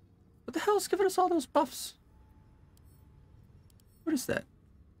 What the hell is giving us all those buffs? What is that?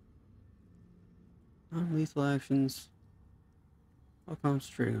 Non-lethal actions. While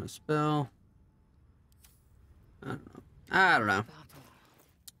concentrating on a spell. I don't know.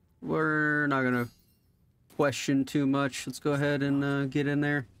 We're not gonna question too much. Let's go ahead and get in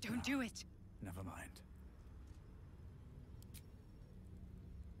there. Don't do it. Never mind.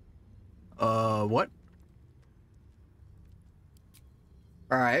 What?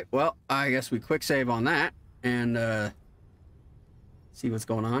 Alright, well, I guess we quick save on that and see what's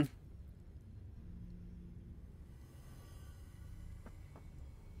going on.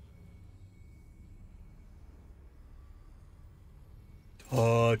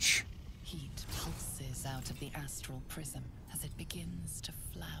 Touch. Heat pulses out of the astral prism as it begins to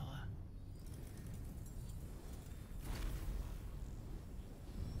flower.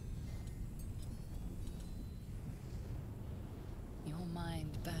 Your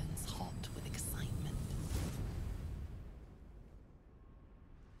mind burns hot with excitement.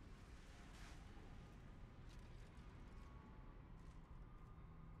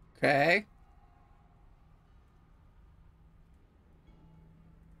 Okay.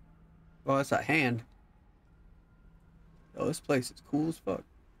 Oh, that's a hand. Oh, this place is cool as fuck.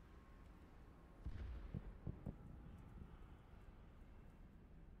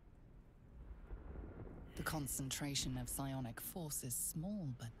 The concentration of psionic force is small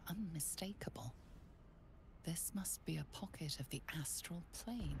but unmistakable. This must be a pocket of the astral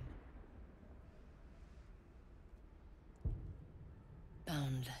plane.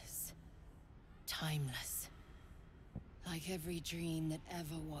 Boundless. Timeless. Like every dream that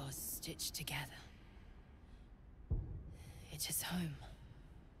ever was stitched together. It is home.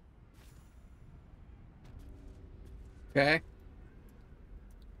 Okay.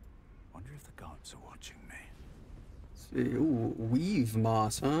 Wonder if the gods are watching me. Let's see. Ooh, weave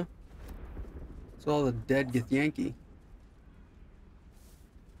moss, huh? It's all the dead Githyanki.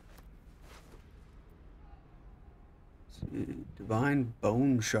 Let's see. Divine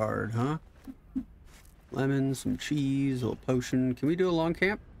bone shard, huh? Lemon, some cheese, a little potion. Can we do a long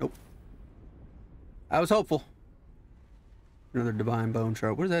camp? Nope. I was hopeful. Another divine bone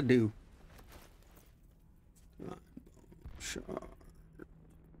shard. What does that do? Divine bone shard.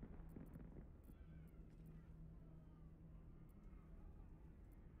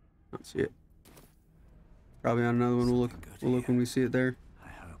 I don't see it. Probably on another one. We'll look when we see it there. I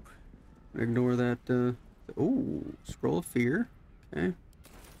hope. Ignore that. Oh, scroll of fear. Okay.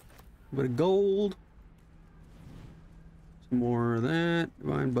 A bit of gold. Some more of that.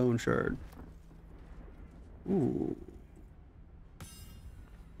 Divine bone shard. Ooh.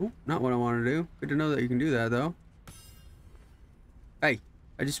 Ooh, not what I want to do. Good to know that you can do that, though. Hey,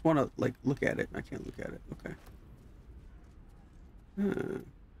 I just want to, like, look at it. I can't look at it. Okay.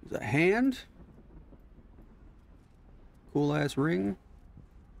 Is that a hand? Cool ass ring.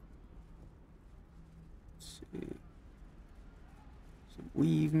 Let's see. Some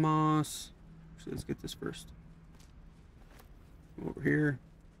weave moss. Actually, let's get this first. Over here.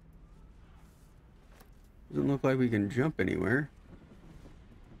 Doesn't look like we can jump anywhere.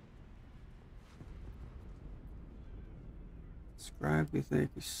 Scribe with a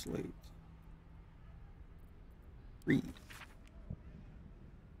slate. Read.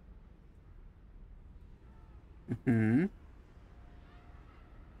 Mm-hmm.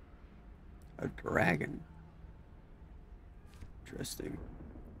 A dragon. Interesting.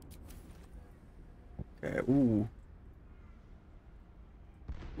 Okay, ooh.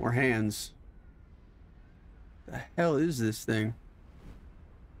 More hands. The hell is this thing?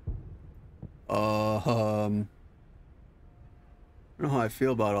 I don't know how I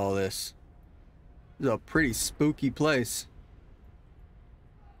feel about all this. This is a pretty spooky place.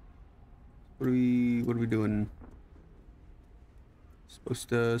 What are we doing? Supposed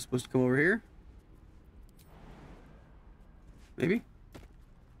to come over here? Maybe?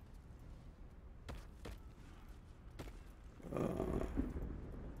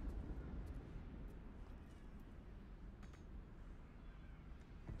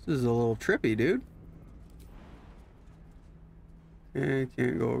 This is a little trippy, dude. Okay,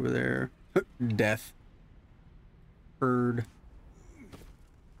 can't go over there. Death. Bird.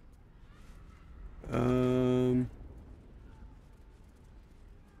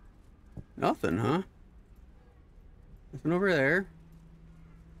 Nothing, huh? Nothing over there.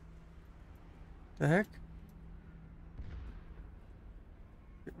 The heck?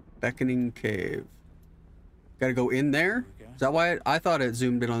 Beckoning cave. Gotta go in there? Is that why I thought it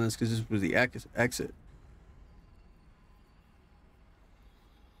zoomed in on this because this was the exit?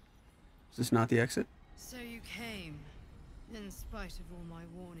 Is this not the exit? So you came, in spite of all my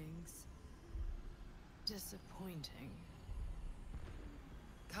warnings. Disappointing.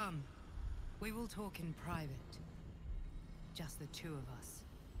 Come, we will talk in private. Just the two of us.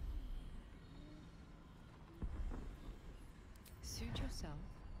 Suit yourself.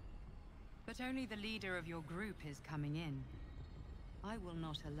 But only the leader of your group is coming in. I will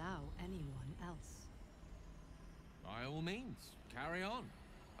not allow anyone else. By all means, carry on.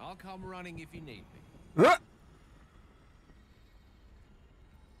 I'll come running if you need me. Ah!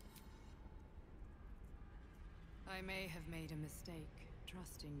 I may have made a mistake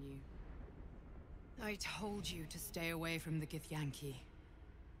trusting you. I told you to stay away from the Githyanki,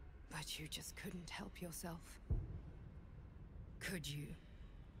 but you just couldn't help yourself. Could you?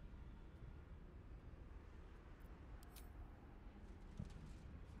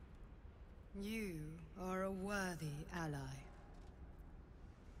 You are a worthy ally.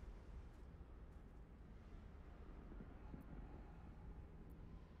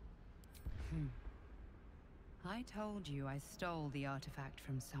 I told you I stole the artifact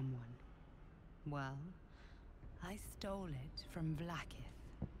from someone. Well, I stole it from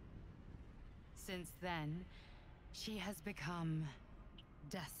Vlaakith. Since then, she has become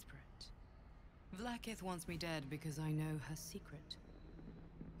desperate. Vlaakith wants me dead because I know her secret.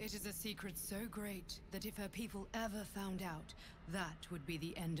 It is a secret so great that if her people ever found out, that would be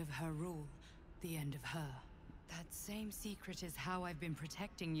the end of her rule, the end of her. That same secret is how I've been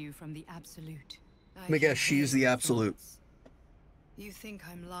protecting you from the Absolute. I guess she's the Absolute. You think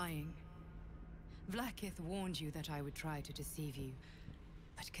I'm lying? Vlaakith warned you that I would try to deceive you.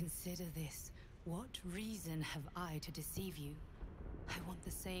 But consider this. What reason have I to deceive you? I want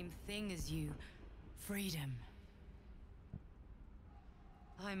the same thing as you. Freedom.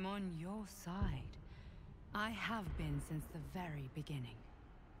 I'm on your side. I have been since the very beginning.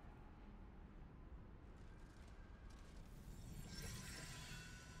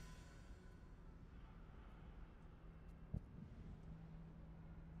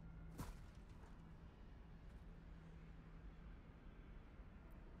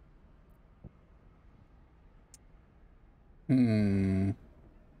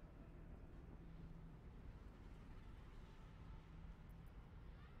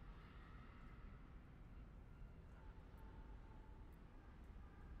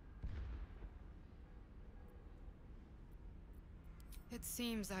 It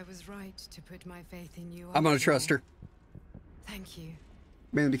seems I was right to put my faith in you. I'm gonna trust her. Thank you.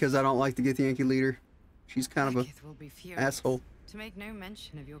 Mainly because I don't like the Githyanki leader. She's kind of Vlaakith will be a furious, asshole. to make no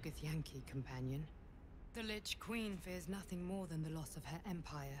mention of your Githyanki companion. The Lich Queen fears nothing more than the loss of her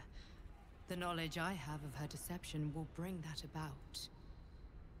empire. The knowledge I have of her deception will bring that about.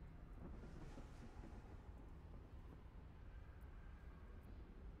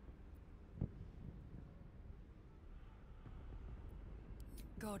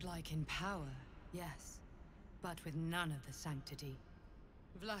 Godlike in power, yes, but with none of the sanctity.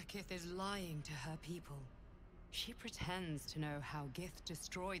 Vlaakith is lying to her people. She pretends to know how Gith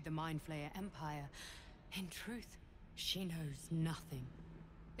destroyed the Mind Flayer Empire. In truth, she knows nothing.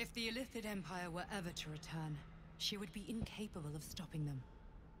 If the Illithid Empire were ever to return, she would be incapable of stopping them.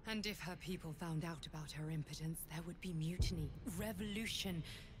 And if her people found out about her impotence, there would be mutiny, revolution,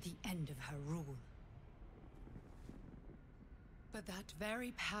 the end of her rule. But that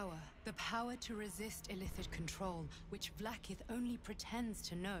very power, the power to resist Illithid control, which Vlaakith only pretends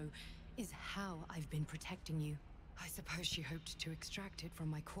to know, is how I've been protecting you. I suppose she hoped to extract it from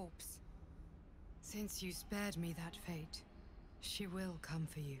my corpse. Since you spared me that fate, she will come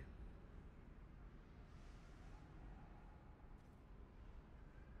for you.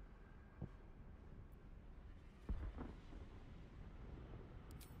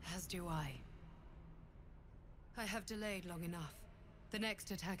 As do I. I have delayed long enough. The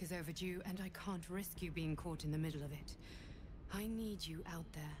next attack is overdue, and I can't risk you being caught in the middle of it. I need you out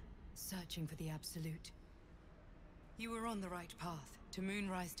there, searching for the Absolute. You were on the right path, to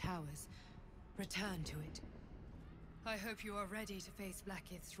Moonrise Towers. Return to it. I hope you are ready to face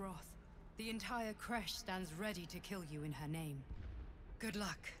Vlaakith's wrath. The entire Kresh stands ready to kill you in her name. Good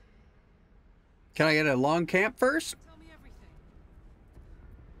luck. Can I get a long camp first? Tell me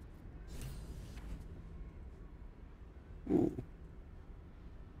everything. Ooh.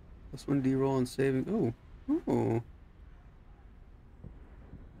 +1 D-roll on saving. Ooh. Ooh.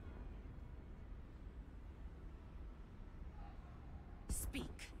 Speak.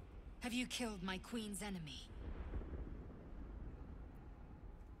 Have you killed my queen's enemy?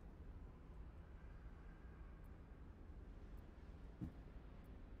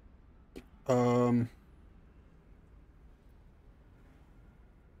 I don't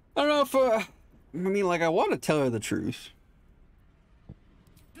know if, I mean, like, I want to tell her the truth.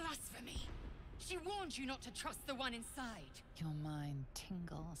 Blasphemy! She warned you not to trust the one inside. Your mind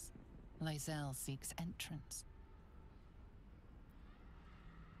tingles. Lae'zel seeks entrance.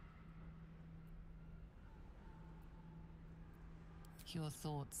 Your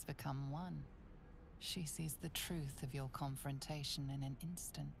thoughts become one. She sees the truth of your confrontation in an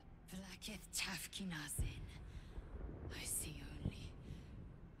instant. Vlaakith Tafkinazin. I see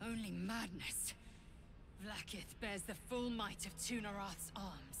only madness. Vlaakith bears the full might of Tunarath's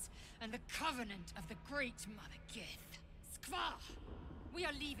arms, and the covenant of the Great Mother Gith. Skvar! We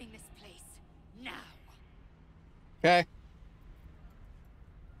are leaving this place, now. Okay.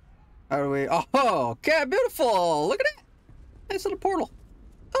 How do we... Oh, okay, beautiful! Look at that! Nice little portal.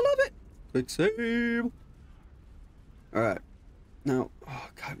 I love it. Quick save. Alright. Now, oh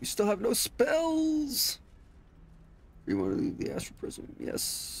god, we still have no spells. You want to leave the Astral Prism?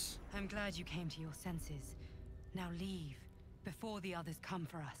 Yes. I'm glad you came to your senses. Now leave, before the others come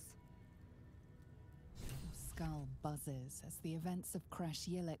for us. Your skull buzzes as the events of Crash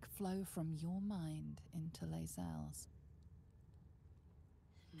Yillik flow from your mind into Lae'zel's.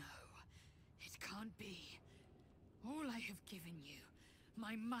 No, it can't be. All I have given you,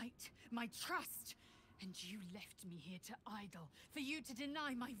 my might, my trust, and you left me here to idle, for you to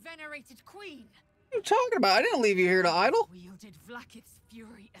deny my venerated queen. What are you talking about? I didn't leave you here to idle. Wielded Vlaakith's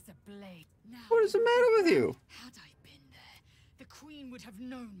fury as a blade. Now, What is the matter with you? had I been there, the queen would have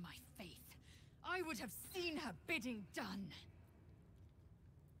known my faith. I would have seen her bidding done.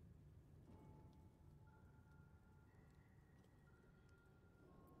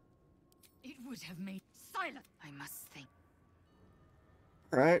 It would have made silent. I must think.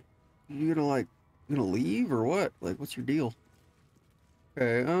 Alright. You gonna leave or what? Like, what's your deal?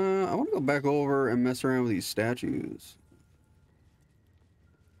 Okay, I want to go back over and mess around with these statues.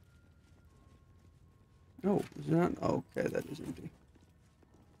 Oh, is that? Oh, okay, that is empty.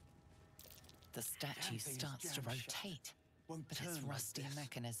 The statue starts to rotate, but its rusty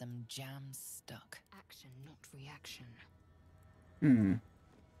mechanism jams stuck. Action, not reaction. Hmm.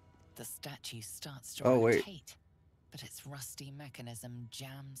 The statue starts to Oh, wait. rotate, but its rusty mechanism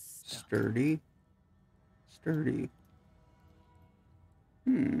jams stuck. Sturdy. Sturdy.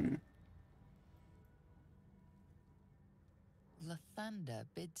 Hmm. Lathander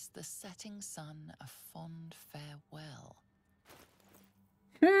bids the setting sun a fond farewell.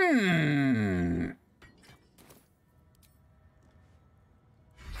 Hmm.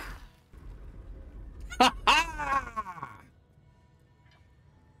 Ha ha!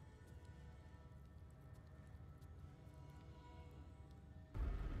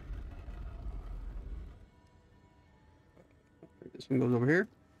 This one goes over here.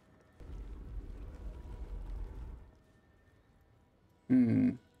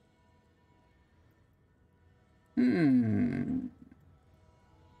 Hmm.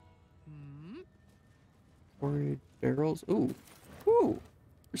 Quarry barrels. Ooh. Ooh.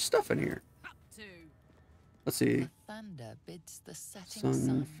 There's stuff in here. Up to. Let's see. Lathander bids the setting Sun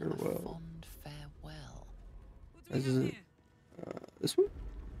sun farewell. a fond farewell. What do we This have is here? this one?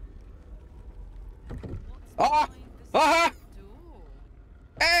 What's Ah! behind the Ah! door?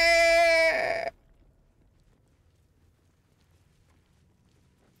 Hey!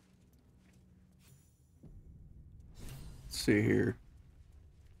 Let's see here.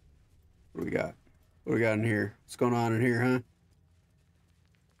 What do we got? What do we got in here? What's going on in here, huh?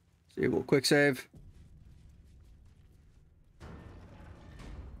 See, we'll quick save.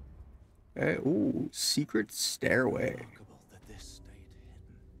 Okay, ooh, secret stairway. Remarkable that this stayed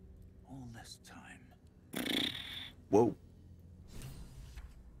hidden all this time. Whoa.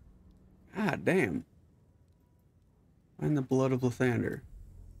 God damn. Find the blood of Lathander.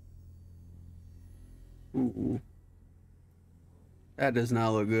 Ooh. That does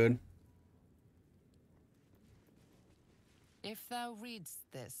not look good. If thou readst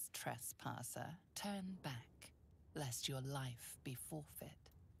this, trespasser, turn back, lest your life be forfeit.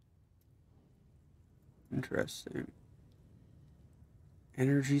 Interesting.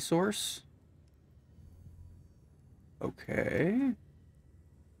 Energy source? Okay.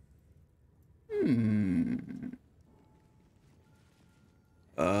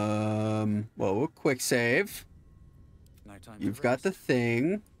 Well, we'll quick save. No time to You've got rest. the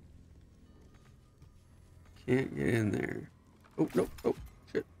thing. Can't get in there. Oh, no. Oh,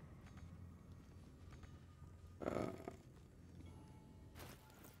 shit.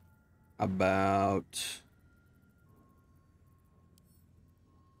 About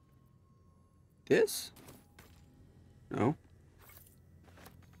this? No.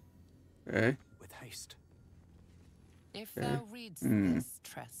 Okay. with haste. If Okay. thou readst this,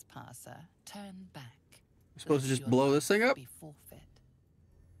 trespasser, turn back. I'm supposed to lest just your blow this thing life up? be forfeit.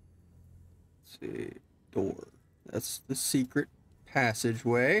 Let's see. Door. That's the secret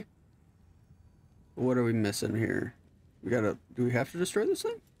passageway. What are we missing here? We gotta... Do we have to destroy this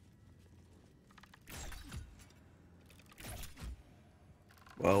thing?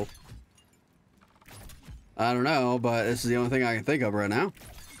 Well... I don't know, but this is the only thing I can think of right now.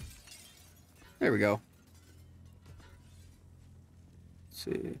 There we go. Let's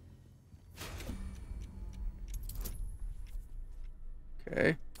see.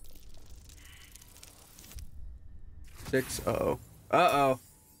 Okay. 6. Uh-oh. Uh-oh.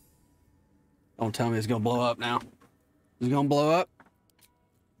 Don't tell me it's gonna blow up now. Is it gonna blow up?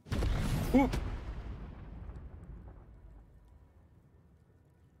 Whoop.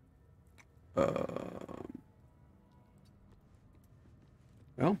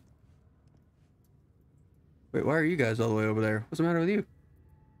 Well. Wait, why are you guys all the way over there? What's the matter with you?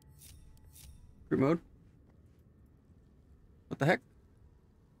 Group mode? What the heck?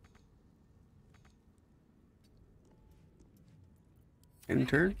 End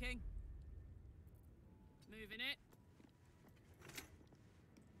turn? Moving it.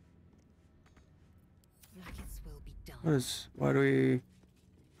 Nuggets will be done. What is... Why do we...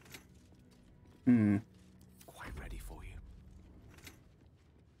 Quite ready for you.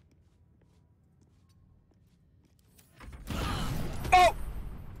 Oh!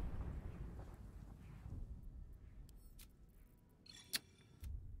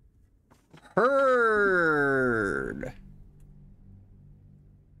 Heard.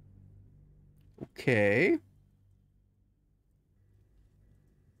 Okay.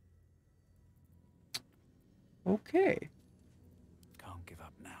 Okay. Can't give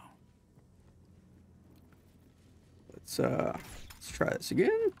up now. Let's try this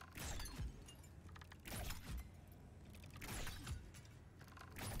again.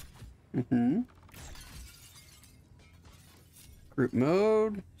 Group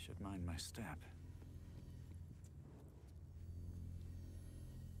mode. Should mind my step.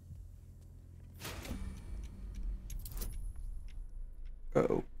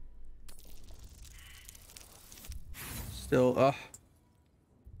 Uh-oh. Still, Alright,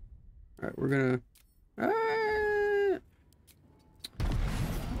 we're gonna...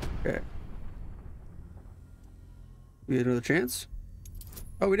 Okay. We get another chance?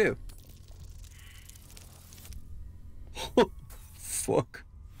 Oh, we do. Fuck.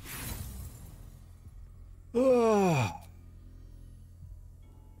 Oh.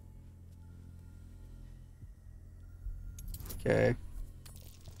 Okay.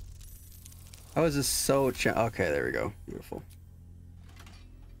 How is this so okay, there we go. Beautiful.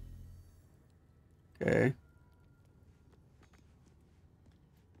 Okay.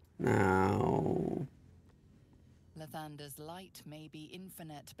 Now... Lathander's light may be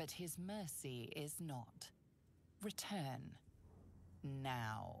infinite, but his mercy is not. Return.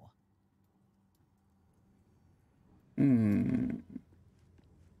 Now.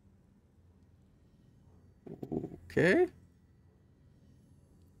 Okay.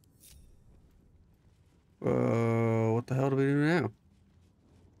 What the hell do we do now?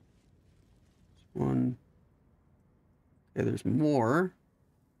 One. Okay, there's more.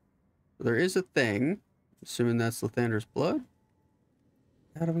 There is a thing. Assuming that's Lathander's blood.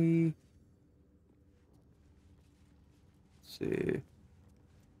 How do we... Let's see.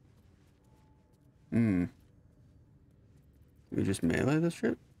 Can we just melee this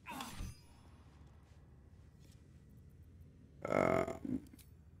shit?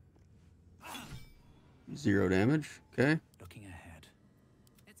 Zero damage. Okay. Looking ahead.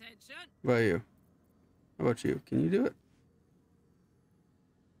 Attention. What about you? How about you? Can you do it?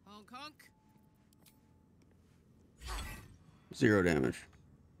 Honk honk. Zero damage.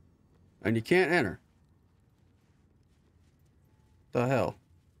 And you can't enter. The hell?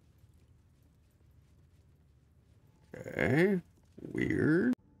 Okay.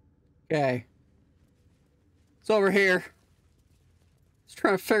 Weird. Okay. It's over here. Just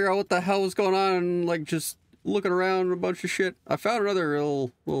trying to figure out what the hell was going on and like just looking around a bunch of shit. I found another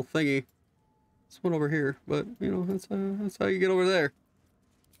little thingy. This one over here, but you know, that's how you get over there.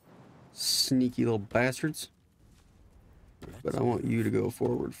 Sneaky little bastards. But I want you to go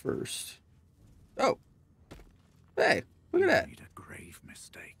forward first. Oh. Hey, look at that. Made a grave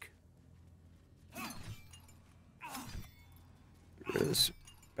mistake. Get rid of this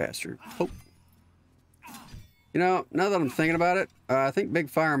bastard. Oh. You know, now that I'm thinking about it, I think Big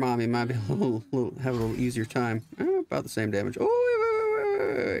Fire Mommy might be have a little easier time. About the same damage.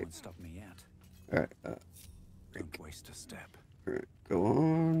 Oh, wait. Won't stop me yet. Alright, Don't waste a step. alright, go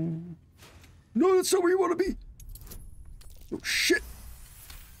on. No, that's not where you want to be. Oh, shit.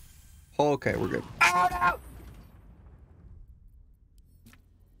 Okay, we're good. Oh, no!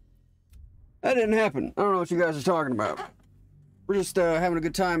 That didn't happen. I don't know what you guys are talking about. We're just having a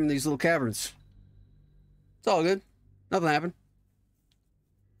good time in these little caverns. It's all good. Nothing happened.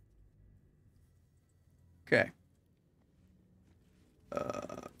 Okay.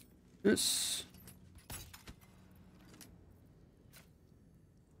 This.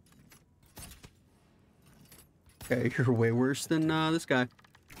 Okay, you're way worse than this guy.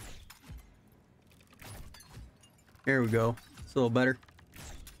 There we go. It's a little better.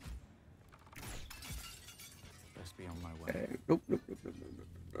 Best be on my way. Okay. Nope, nope, nope, nope,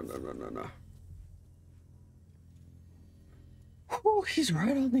 nope, no, no, no, no, no. Whew, he's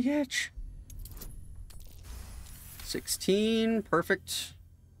right on the edge. 16, perfect.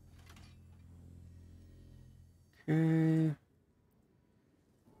 Okay.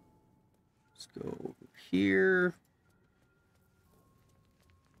 Let's go over here.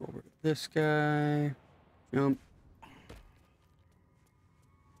 Over to this guy. Jump.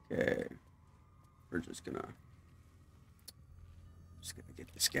 Okay. We're just gonna get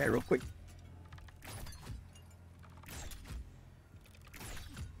this guy real quick.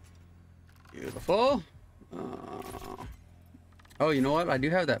 Beautiful. Oh, you know what? I do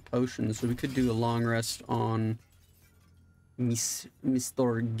have that potion, so we could do a long rest on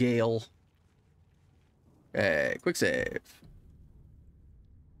Mr. Gale. Okay, quick save.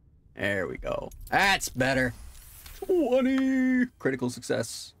 There we go. That's better. 20! Critical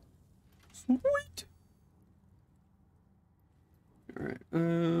success. Sweet! Alright,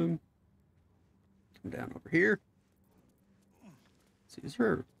 come down over here. Let's see, is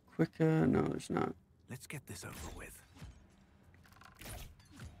there a quick, no, there's not. Let's get this over with.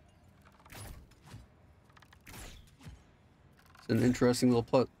 It's an interesting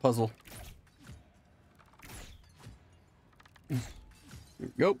little puzzle. There we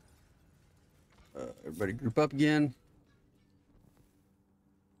go. Everybody group up again.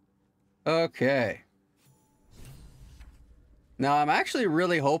 Okay. Now I'm actually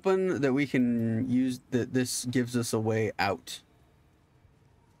really hoping that we can use that. This gives us a way out.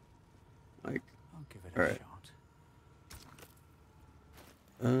 Like, I'll give it all a right. shot.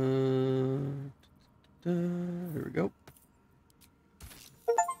 There we go.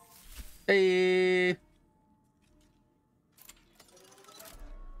 Hey.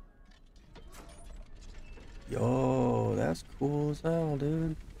 Yo, that's cool as hell,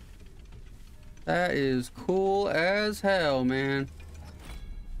 dude. That is cool as hell, man.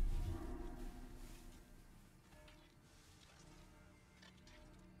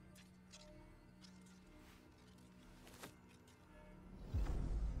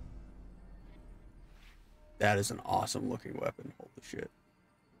 That is an awesome looking weapon. Holy shit.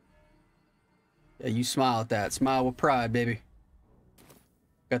 Yeah, you smile at that. Smile with pride, baby.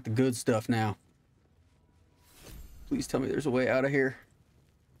 Got the good stuff now. Please tell me there's a way out of here.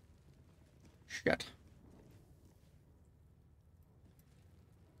 Shit.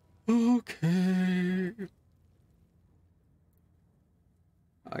 Okay.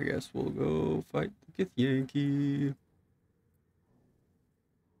 I guess we'll go fight the Githyanki.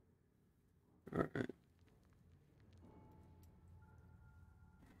 Alright.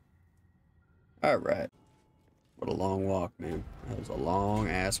 Alright. What a long walk, man. That was a long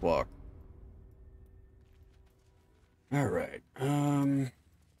ass walk. Alright. Okay,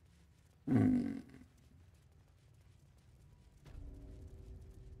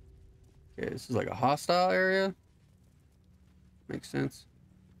 this is like a hostile area. Makes sense.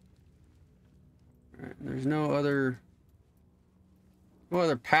 Alright, there's no other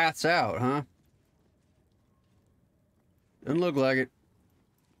paths out, huh? Doesn't look like it.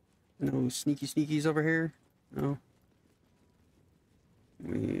 No sneaky sneakies over here? No.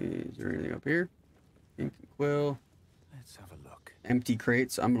 Is there anything up here? Ink and quill. Let's have a look. Empty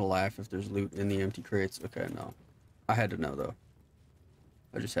crates. I'm gonna laugh if there's loot in the empty crates. Okay, no. I had to know though.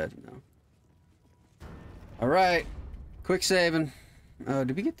 I just had to know. Alright. Quick saving.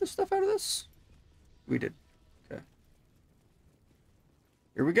 Did we get this stuff out of this? We did. Okay.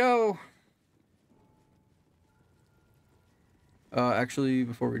 Here we go. Actually,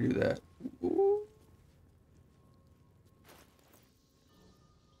 before we do that. Ooh.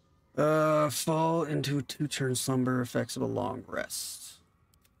 Fall into a 2-turn slumber, effects of a long rest.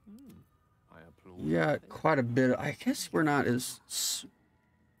 I applaud. Yeah, quite a bit. I guess we're not as... Still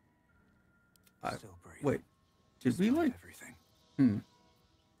breathing. Wait, did we like... Everything.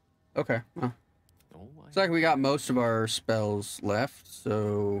 Okay, well. It's like we got most of our spells left,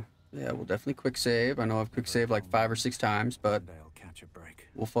 so... Yeah, we'll definitely quick save. I know I've quick saved like 5 or 6 times, but... Someday I'll catch a break.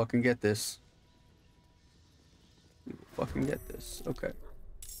 We'll fucking get this. fucking get this. Okay.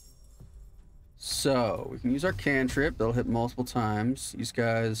 So, we can use our cantrip. That'll hit multiple times. These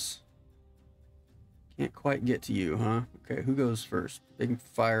guys can't quite get to you, huh? Okay, who goes first? Big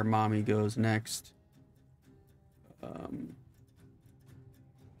Fire Mommy goes next. Alright,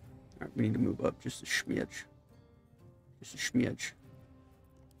 we need to move up just a schmidge. Just a schmidge.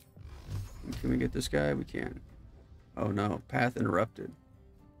 Can we get this guy? We can. Oh no, path interrupted.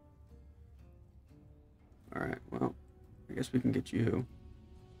 Alright, well, I guess we can get you.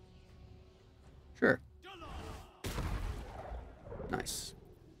 Sure. Nice.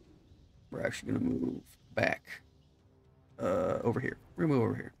 We're actually gonna move back. Over here. We're gonna move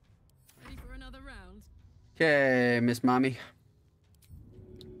over here. Ready for another round? Okay, Miss Mommy.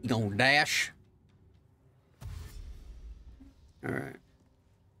 You gonna dash? Alright.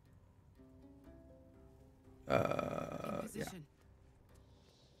 Yeah.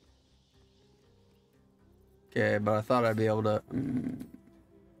 Okay, but I thought I'd be able to...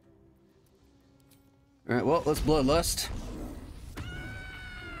 Alright, well, let's bloodlust.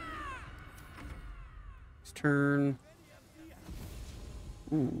 Let's turn...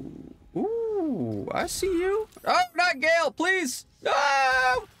 Ooh. Ooh, I see you. Oh, not Gale, please!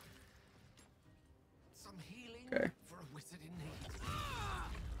 No! Some healing Okay. for a wizard in need.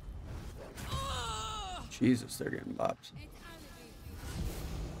 Jesus, they're getting bopped.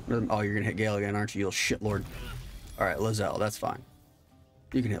 Oh, you're gonna hit Gale again, aren't you, you little shitlord? Alright, Lizelle, that's fine.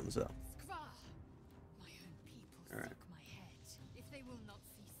 You can hit Lizelle. My own people Alright. suck my head. If they will not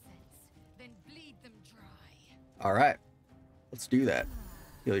see sense, then bleed them dry. Alright, let's do that.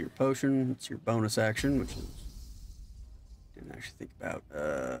 Heal your potion, it's your bonus action, which is... Didn't actually think about.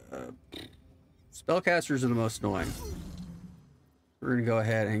 Spellcasters are the most annoying. We're gonna go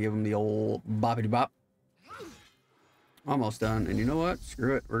ahead and give them the old boppity bop. Almost done, and you know what?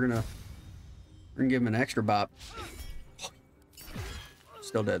 Screw it. We're gonna give him an extra bop.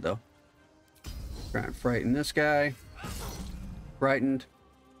 Still dead though. Try and frighten this guy. Frightened.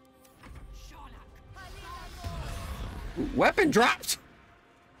 Ooh, weapon dropped.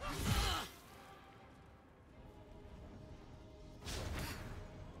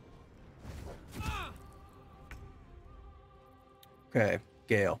 Okay,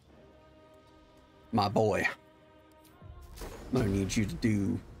 Gale. My boy. I'm gonna need you to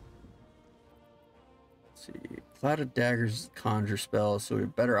do... Let's see. Cloud of Daggers conjure spell, so we're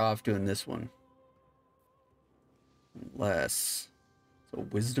better off doing this one. Unless... It's a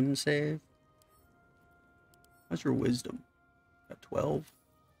wisdom save? How's your wisdom? Got 12?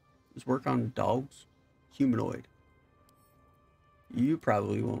 Does work on dogs? Humanoid. You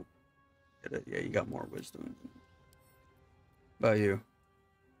probably won't get it. Yeah, you got more wisdom. How about you?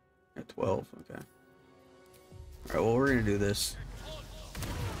 At 12, okay. Alright, well, we're gonna do this.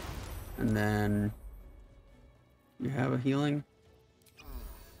 And then... You have a healing?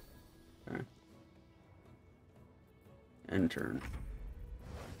 Okay. End turn.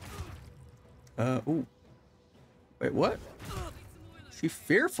 Ooh. Wait, what? Is she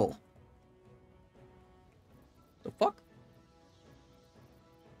fearful? The fuck?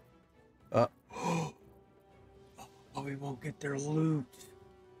 Oh, we won't get their loot.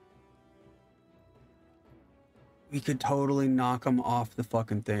 We could totally knock them off the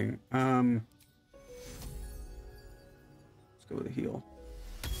fucking thing. Let's go with a heal.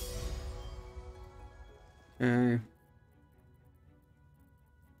 Okay.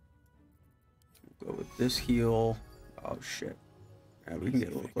 We'll go with this heal. Oh shit. Yeah, we can get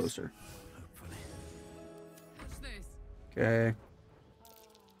a little closer. What's this? Okay.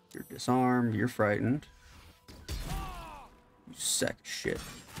 You're disarmed. You're frightened. You sack of shit.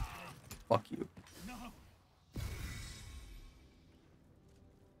 Fuck you.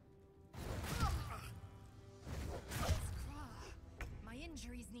 My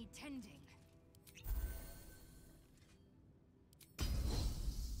injuries need tending.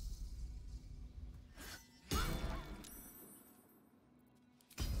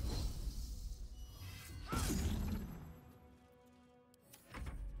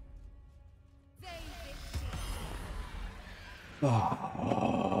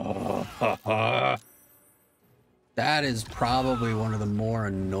 That is probably one of the more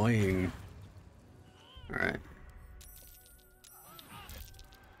annoying. Alright.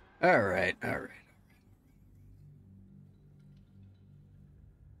 Alright, alright.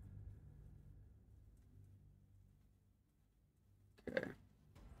 Okay.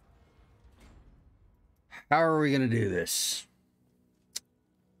 How are we gonna do this?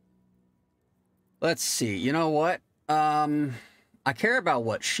 Let's see. You know what? I care about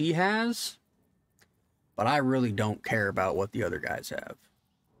what she has, but I really don't care about what the other guys have.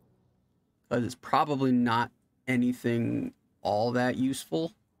 Because it's probably not anything all that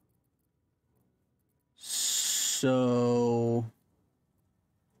useful. So...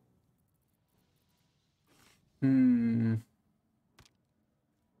 I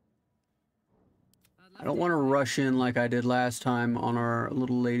don't want to rush in like I did last time on our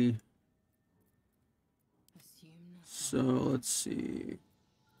little lady. So, let's see.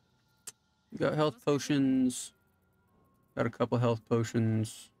 You got health potions. Got a couple health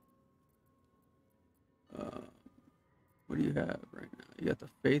potions. What do you have right now? You got the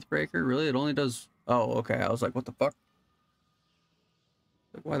Faith Breaker? Really? It only does... Oh, okay. I was like, what the fuck?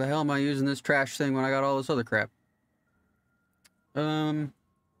 Like, why the hell am I using this trash thing when I got all this other crap? Who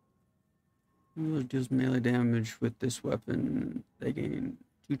deals melee damage with this weapon? They gain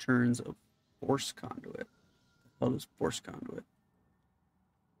 2 turns of Force Conduit. What the hell is Force Conduit?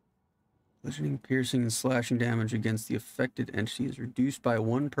 Bludgeoning, piercing, and slashing damage against the affected entity is reduced by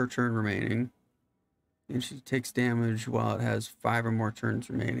 1 per turn remaining. The entity takes damage while it has 5 or more turns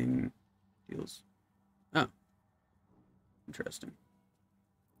remaining. Deals. Oh. Interesting.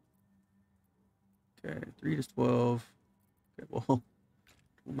 Okay, 3 to 12. Okay, well,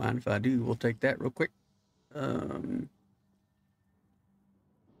 don't mind if I do. We'll take that real quick.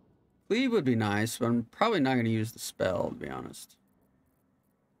 Cleave would be nice, but I'm probably not going to use the spell, to be honest.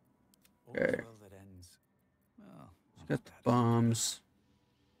 Okay. Got the bombs.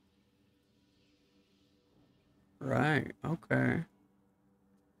 Right, okay.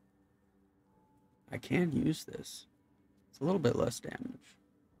 I can use this. It's a little bit less damage.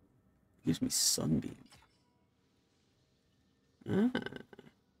 It gives me Sunbeam. Ah.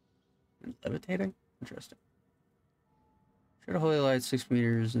 And levitating? Interesting. Share a holy light 6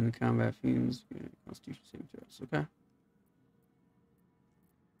 meters in the combat fiends. Constitution saving throws. Okay.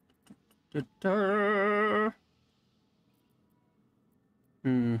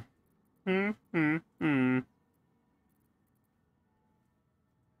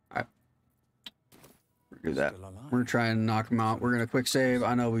 Alright. Do that. We're gonna try and knock him out. We're gonna quick save.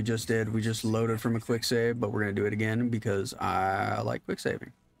 I know we just did. We just loaded from a quick save, but we're gonna do it again because I like quick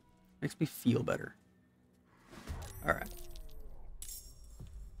saving. Makes me feel better. Alright.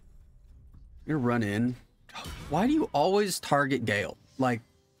 You're gonna run in. Why do you always target Gale? Like,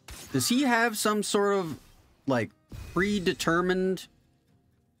 does he have some sort of, like, predetermined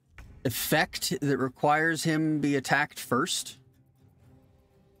effect that requires him be attacked first?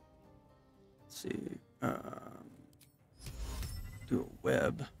 Let's see. Do a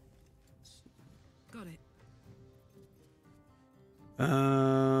web. Got it.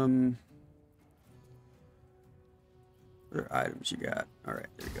 What other items you got? All right,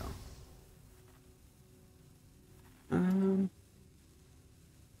 there you go.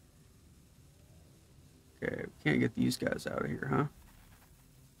 Okay, we can't get these guys out of here, huh?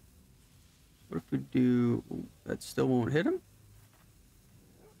 What if we do... Ooh, that still won't hit him?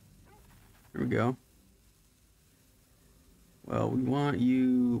 There we go. Well, we want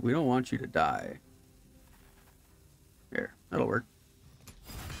you... We don't want you to die. There, that'll work.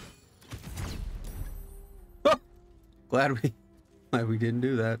 Oh! Glad we didn't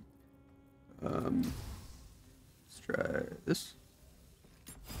do that. Let's try this.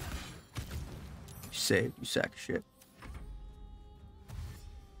 You saved, you sack of shit.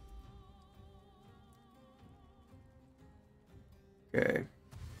 Okay.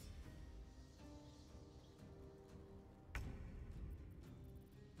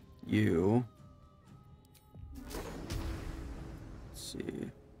 You. Let's see.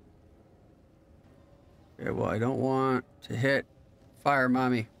 Okay, well, I don't want to hit fire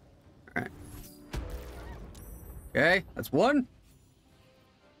mommy. All right. Okay, that's 1.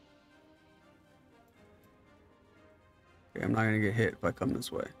 Okay, I'm not gonna get hit if I come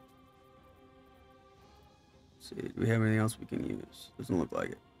this way. Let's see, do we have anything else we can use? Doesn't look like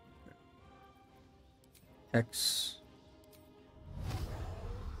it. Okay. Hex.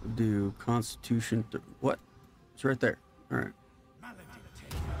 We'll do Constitution. What? It's right there. All right. I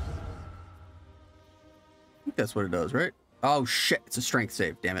think that's what it does, right? Oh shit! It's a strength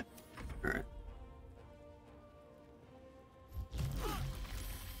save. Damn it! All right.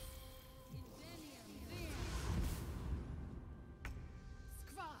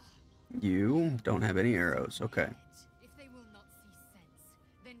 You don't have any arrows. Okay. If they will not see sense,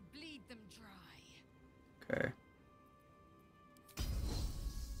 then bleed them dry. Okay.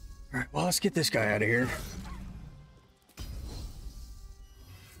 All right. Well, let's get this guy out of here.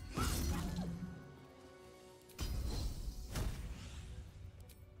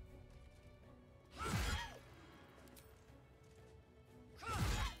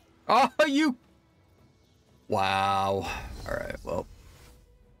 Oh, you! Wow. All right. Well.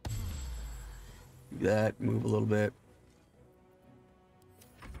 do that. Move a little bit.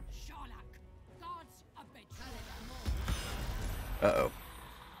 Uh-oh.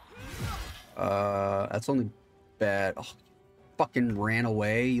 That's only bad. Oh, fucking ran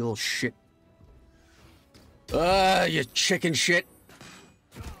away, you little shit. You chicken shit.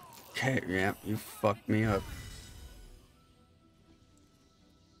 Okay, yeah, you fucked me up.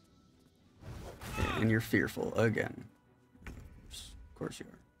 And you're fearful again. Of course you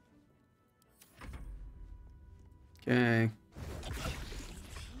are. Okay.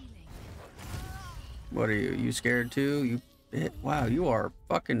 What are you? You scared too? You bit? Wow, you are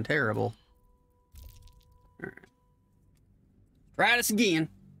fucking terrible. Alright. Try this again.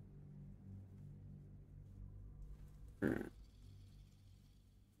 Alright.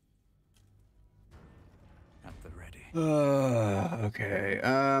 At the ready. Okay.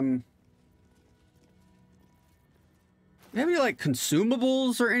 You have any like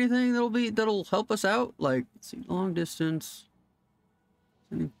consumables or anything that'll help us out? Like, let's see, long distance,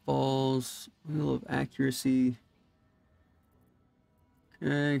 sending balls, wheel of accuracy.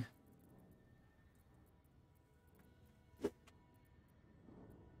 Okay.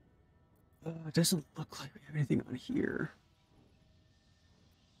 It doesn't look like we have anything on here.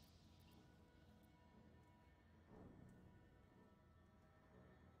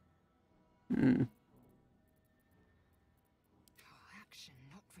 Hmm.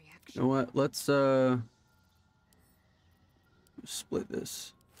 You know what? Let's split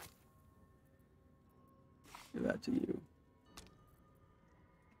this. Give that to you.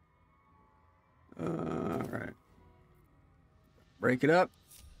 All right. Break it up.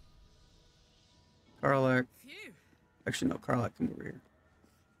 Karlak. Actually, no. Karlak, come over here.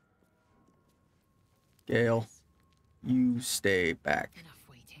 Gale, you stay back.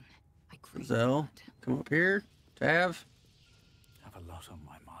 Zell, come up here. Tav. Have a lot on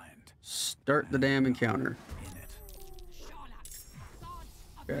my mind. Start the damn encounter.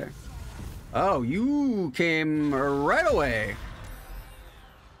 Okay. Oh, you came right away.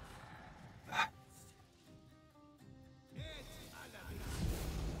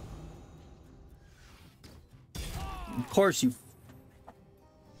 Of course you.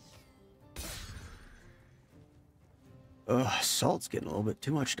 Ugh, salt's getting a little bit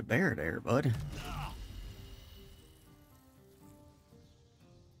too much to bear there, bud.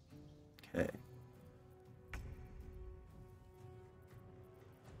 Okay.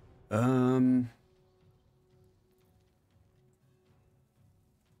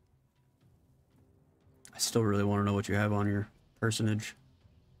 I still really want to know what you have on your personage,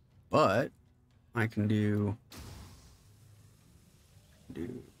 but I can do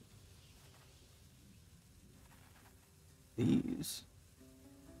these.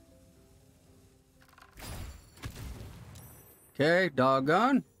 Okay,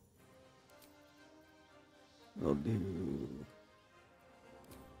 doggone. We'll do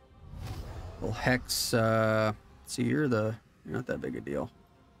little hex. See, you're not that big a deal.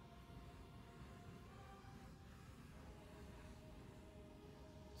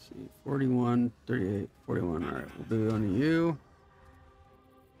 Let's see, 41, 38, 41. All right, we'll do on you.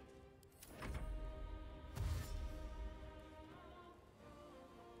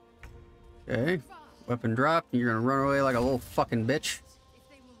 Okay, weapon drop. You're gonna run away like a little fucking bitch. If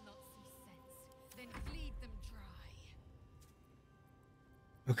they will not see sense, then bleed them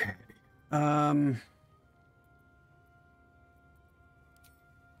dry. Okay.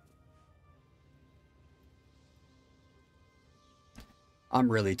 I'm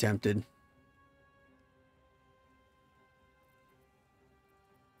really tempted.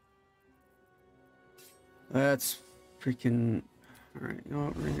 That's freaking. All right, you know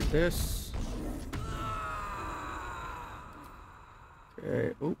what? We're gonna do this.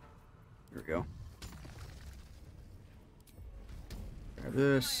 Okay. Oh, here we go. Grab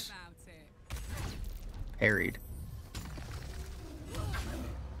this. Parried.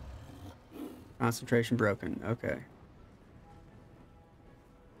 Concentration broken. Okay.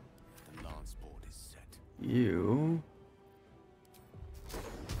 The lance board is set. You.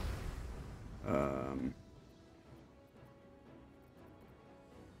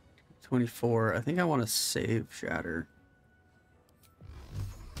 24. I think I want to save Shatter.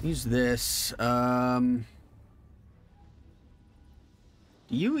 Use this. Do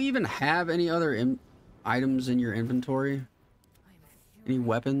you even have any other items in your inventory? Any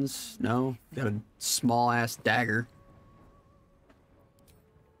weapons? No? Got a small ass dagger.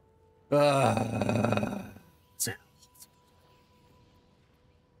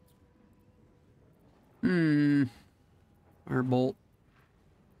 Firebolt.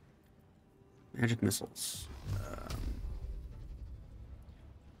 Magic missiles.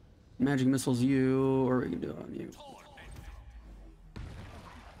 magic missiles you, or we can do it on you.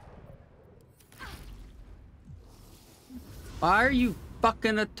 Why are you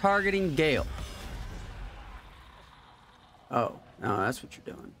fucking targeting Gale? Oh, no, that's what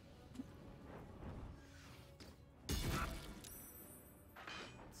you're doing.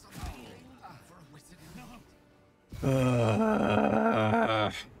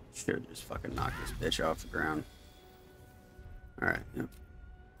 Should just fucking knock this bitch off the ground. Alright, yep.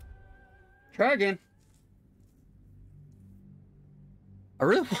 Try again. I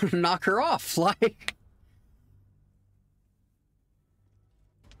really want to knock her off, like...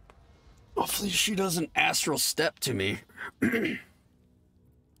 Hopefully she doesn't astral step to me. How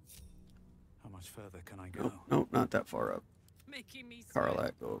much further can I go? Nope, not that far up. Making me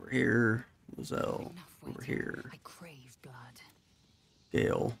Carlac, go over here. Lozelle, over here. I crave blood.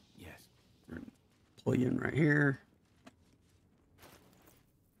 Gale. Yes. Pull you in right here.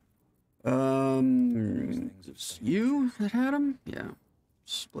 It's you that had them? Yeah.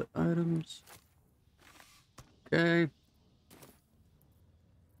 Split items. Okay.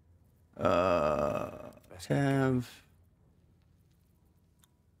 Let's have...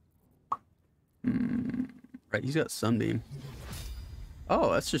 Right, he's got Sunbeam.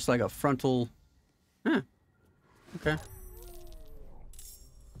 Oh, that's just like a frontal... Huh. Okay.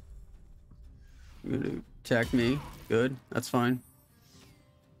 You're gonna attack me. Good, that's fine.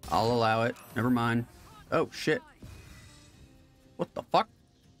 I'll allow it. Never mind. Oh, shit. What the fuck?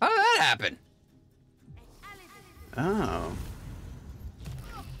 How did that happen? Oh.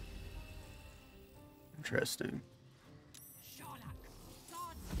 Interesting.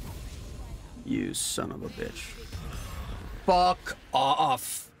 You son of a bitch. Fuck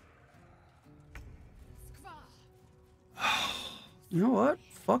off. You know what?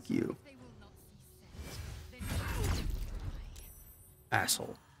 Fuck you.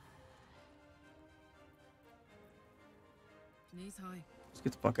 Asshole. Knees high. Let's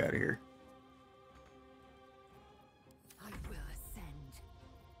get the fuck out of here. I will ascend.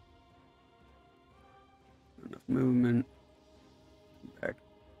 Enough movement. Back.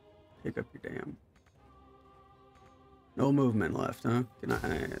 Pick up your damn. No movement left, huh? Can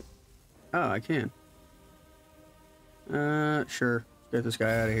I? Oh, I can. Sure. Get this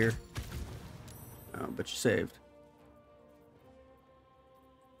guy out of here. Oh, but you saved.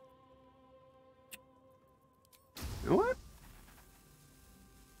 You know what?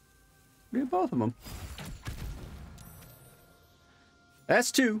 Do both of them.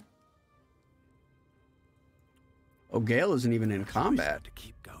 That's two. Oh, Gale isn't even in combat. To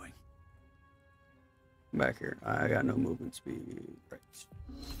keep going. Come back here. I got no movement speed. Right.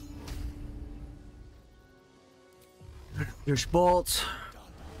 There's bolts.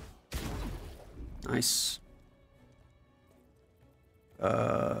 Nice.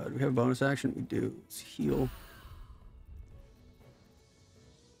 Do we have a bonus action? We do. Let's heal.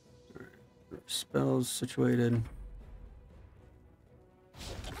 All right. Spells situated.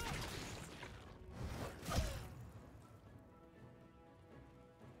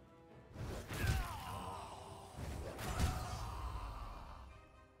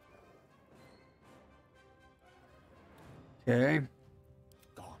 Okay.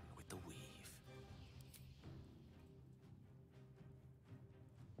 Gone with the weave.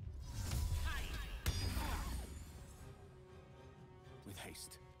 With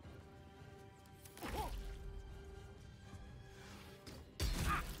haste.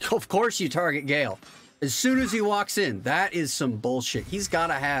 Of course you target Gale. As soon as he walks in, that is some bullshit. He's got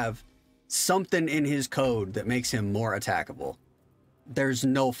to have something in his code that makes him more attackable. There's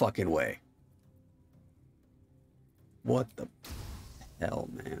no fucking way. What the hell,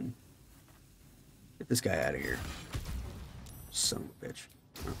 man? Get this guy out of here. Son of a bitch.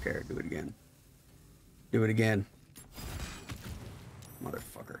 I don't care. Do it again. Do it again.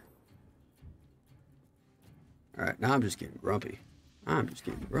 Motherfucker. Alright, now I'm just getting grumpy. I'm just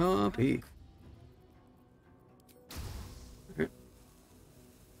getting grumpy. Okay.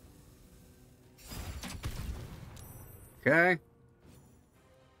 Okay.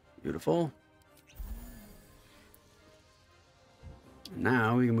 Beautiful.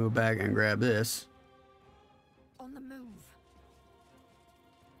 Now we can move back and grab this. On the move.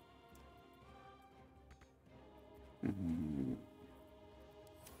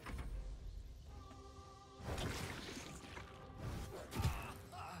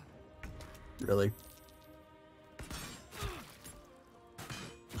 Really?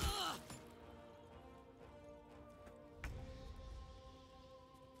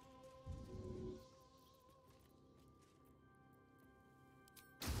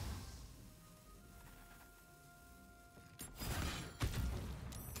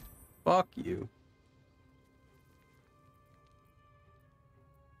 Fuck you.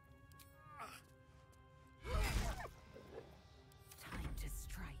 Time to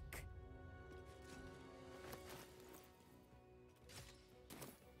strike.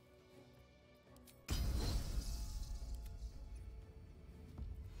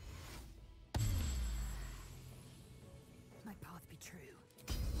 My path be true.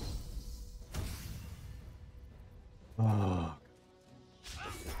 Oh.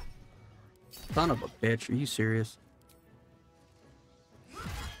 Son of a bitch, are you serious?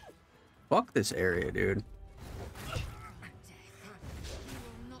 Fuck this area, dude. Death, you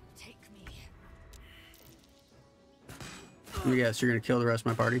will not take me. Let me guess, you're gonna kill the rest of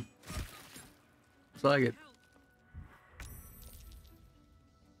my party? Looks like it.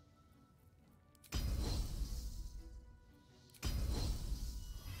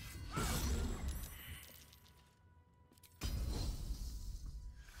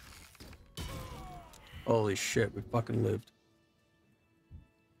 Holy shit, we fucking lived.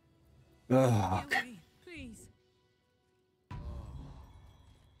 Oh, okay. Me, please.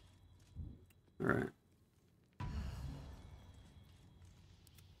 Alright.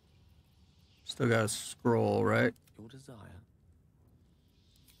 Still got a scroll, right? Your desire.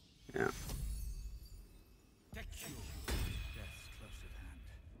 Yeah. Death's close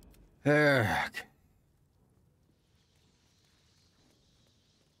at hand. Heck.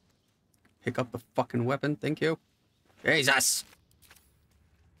 Pick up the fucking weapon, thank you. Jesus!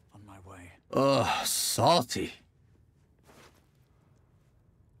 On my way. Ugh, salty.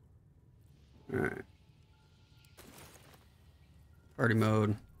 Alright. Party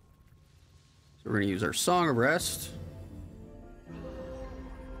mode. So we're gonna use our Song of Rest.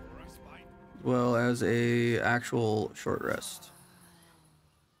 As well as a actual short rest.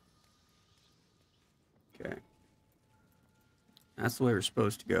 Okay. That's the way we're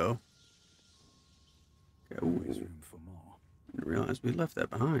supposed to go. Okay. Always Ooh. room for more. Didn't realize we left that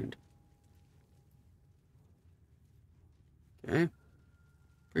behind. Okay.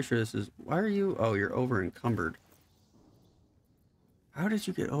 Pretty sure this is... Why are you... Oh, you're over encumbered. How did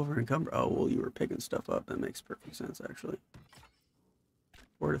you get over encumbered? Oh, well, you were picking stuff up. That makes perfect sense, actually.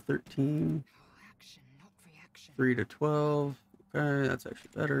 4 to 13. Action, not reaction. 3 to 12. Okay, that's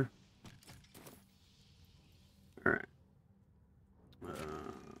actually better. Alright. Okay,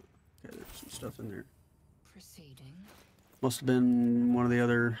 there's some stuff in there. Proceeding. Must have been one of the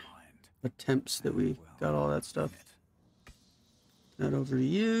other attempts that we got all that stuff. That over to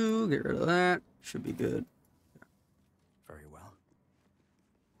you. Get rid of that. Should be good. Very well.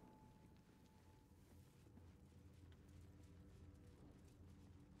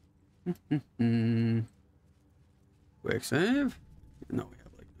 Quick save. No, we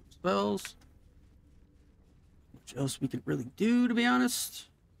have like no spells. Much else we could really do, to be honest.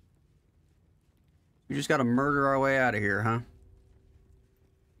 We just gotta murder our way out of here, huh?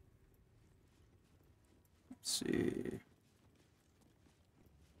 Let's see.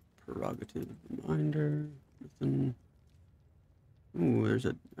 Prerogative reminder. Nothing. Ooh, there's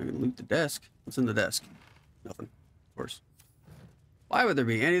a... I can loot the desk. What's in the desk? Nothing. Of course. Why would there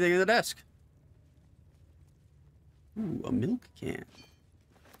be anything in the desk? Ooh, a milk can.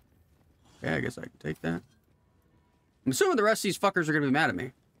 Okay, I guess I can take that. I'm assuming the rest of these fuckers are gonna be mad at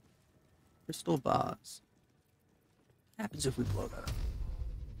me. Crystal vase. What happens if we blow that up?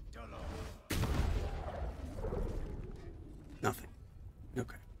 Nothing.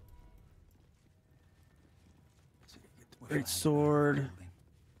 Okay. So get the great sword.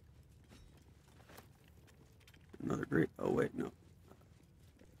 Another great... Oh, wait, no.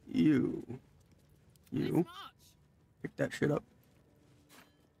 You. Pick that shit up.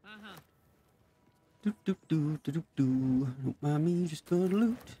 Do do do do do do. Don't mind me, just go to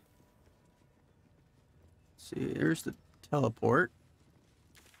loot. Let's see, there's the teleport.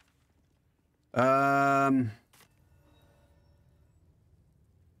 I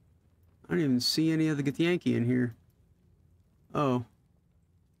don't even see any of the Githyanki in here. Oh.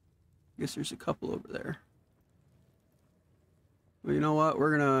 I guess there's a couple over there. Well, you know what?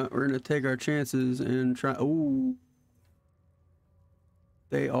 We're gonna take our chances and try. Ooh.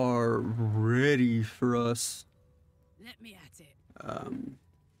 They are ready for us. Let me at it.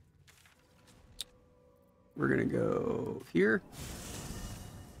 We're gonna go here.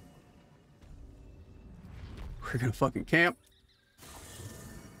 We're gonna fucking camp.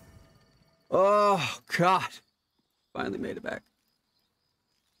 Oh God! Finally made it back.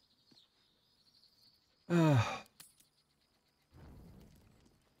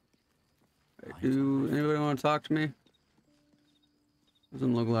 Do anybody want to talk to me?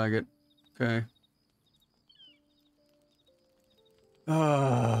 Doesn't look like it. Okay.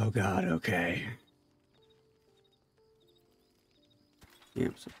 Oh, God, okay.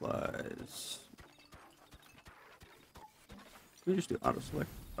 Camp supplies. Can we just do auto select?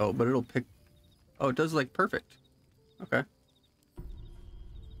 Oh, but it'll pick. Oh, it does like perfect. Okay.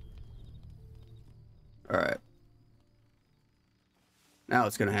 Alright. Now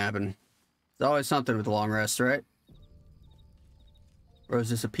it's gonna happen. There's always something with the long rest, right? Or is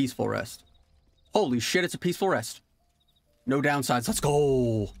this a peaceful rest? Holy shit, it's a peaceful rest. No downsides. Let's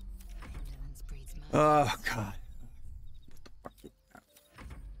go. Oh, God.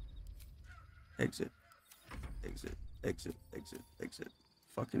 Exit. Exit. Exit. Exit. Exit.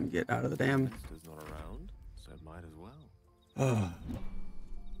 Fucking get out of the damn. Master's not around, so it might as well. Oh.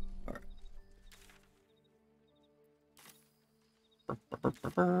 Alright.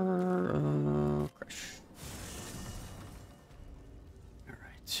 Crash.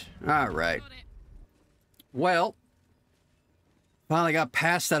 Alright. Alright. Well, finally got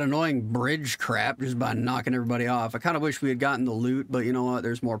past that annoying bridge crap just by knocking everybody off. I kind of wish we had gotten the loot, but you know what?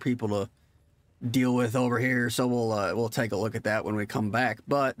 There's more people to deal with over here, so we'll take a look at that when we come back.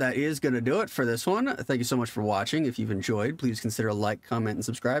 But that is going to do it for this one. Thank you so much for watching. If you've enjoyed, please consider a like, comment, and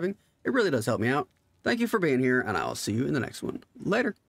subscribing. It really does help me out. Thank you for being here, and I'll see you in the next one. Later.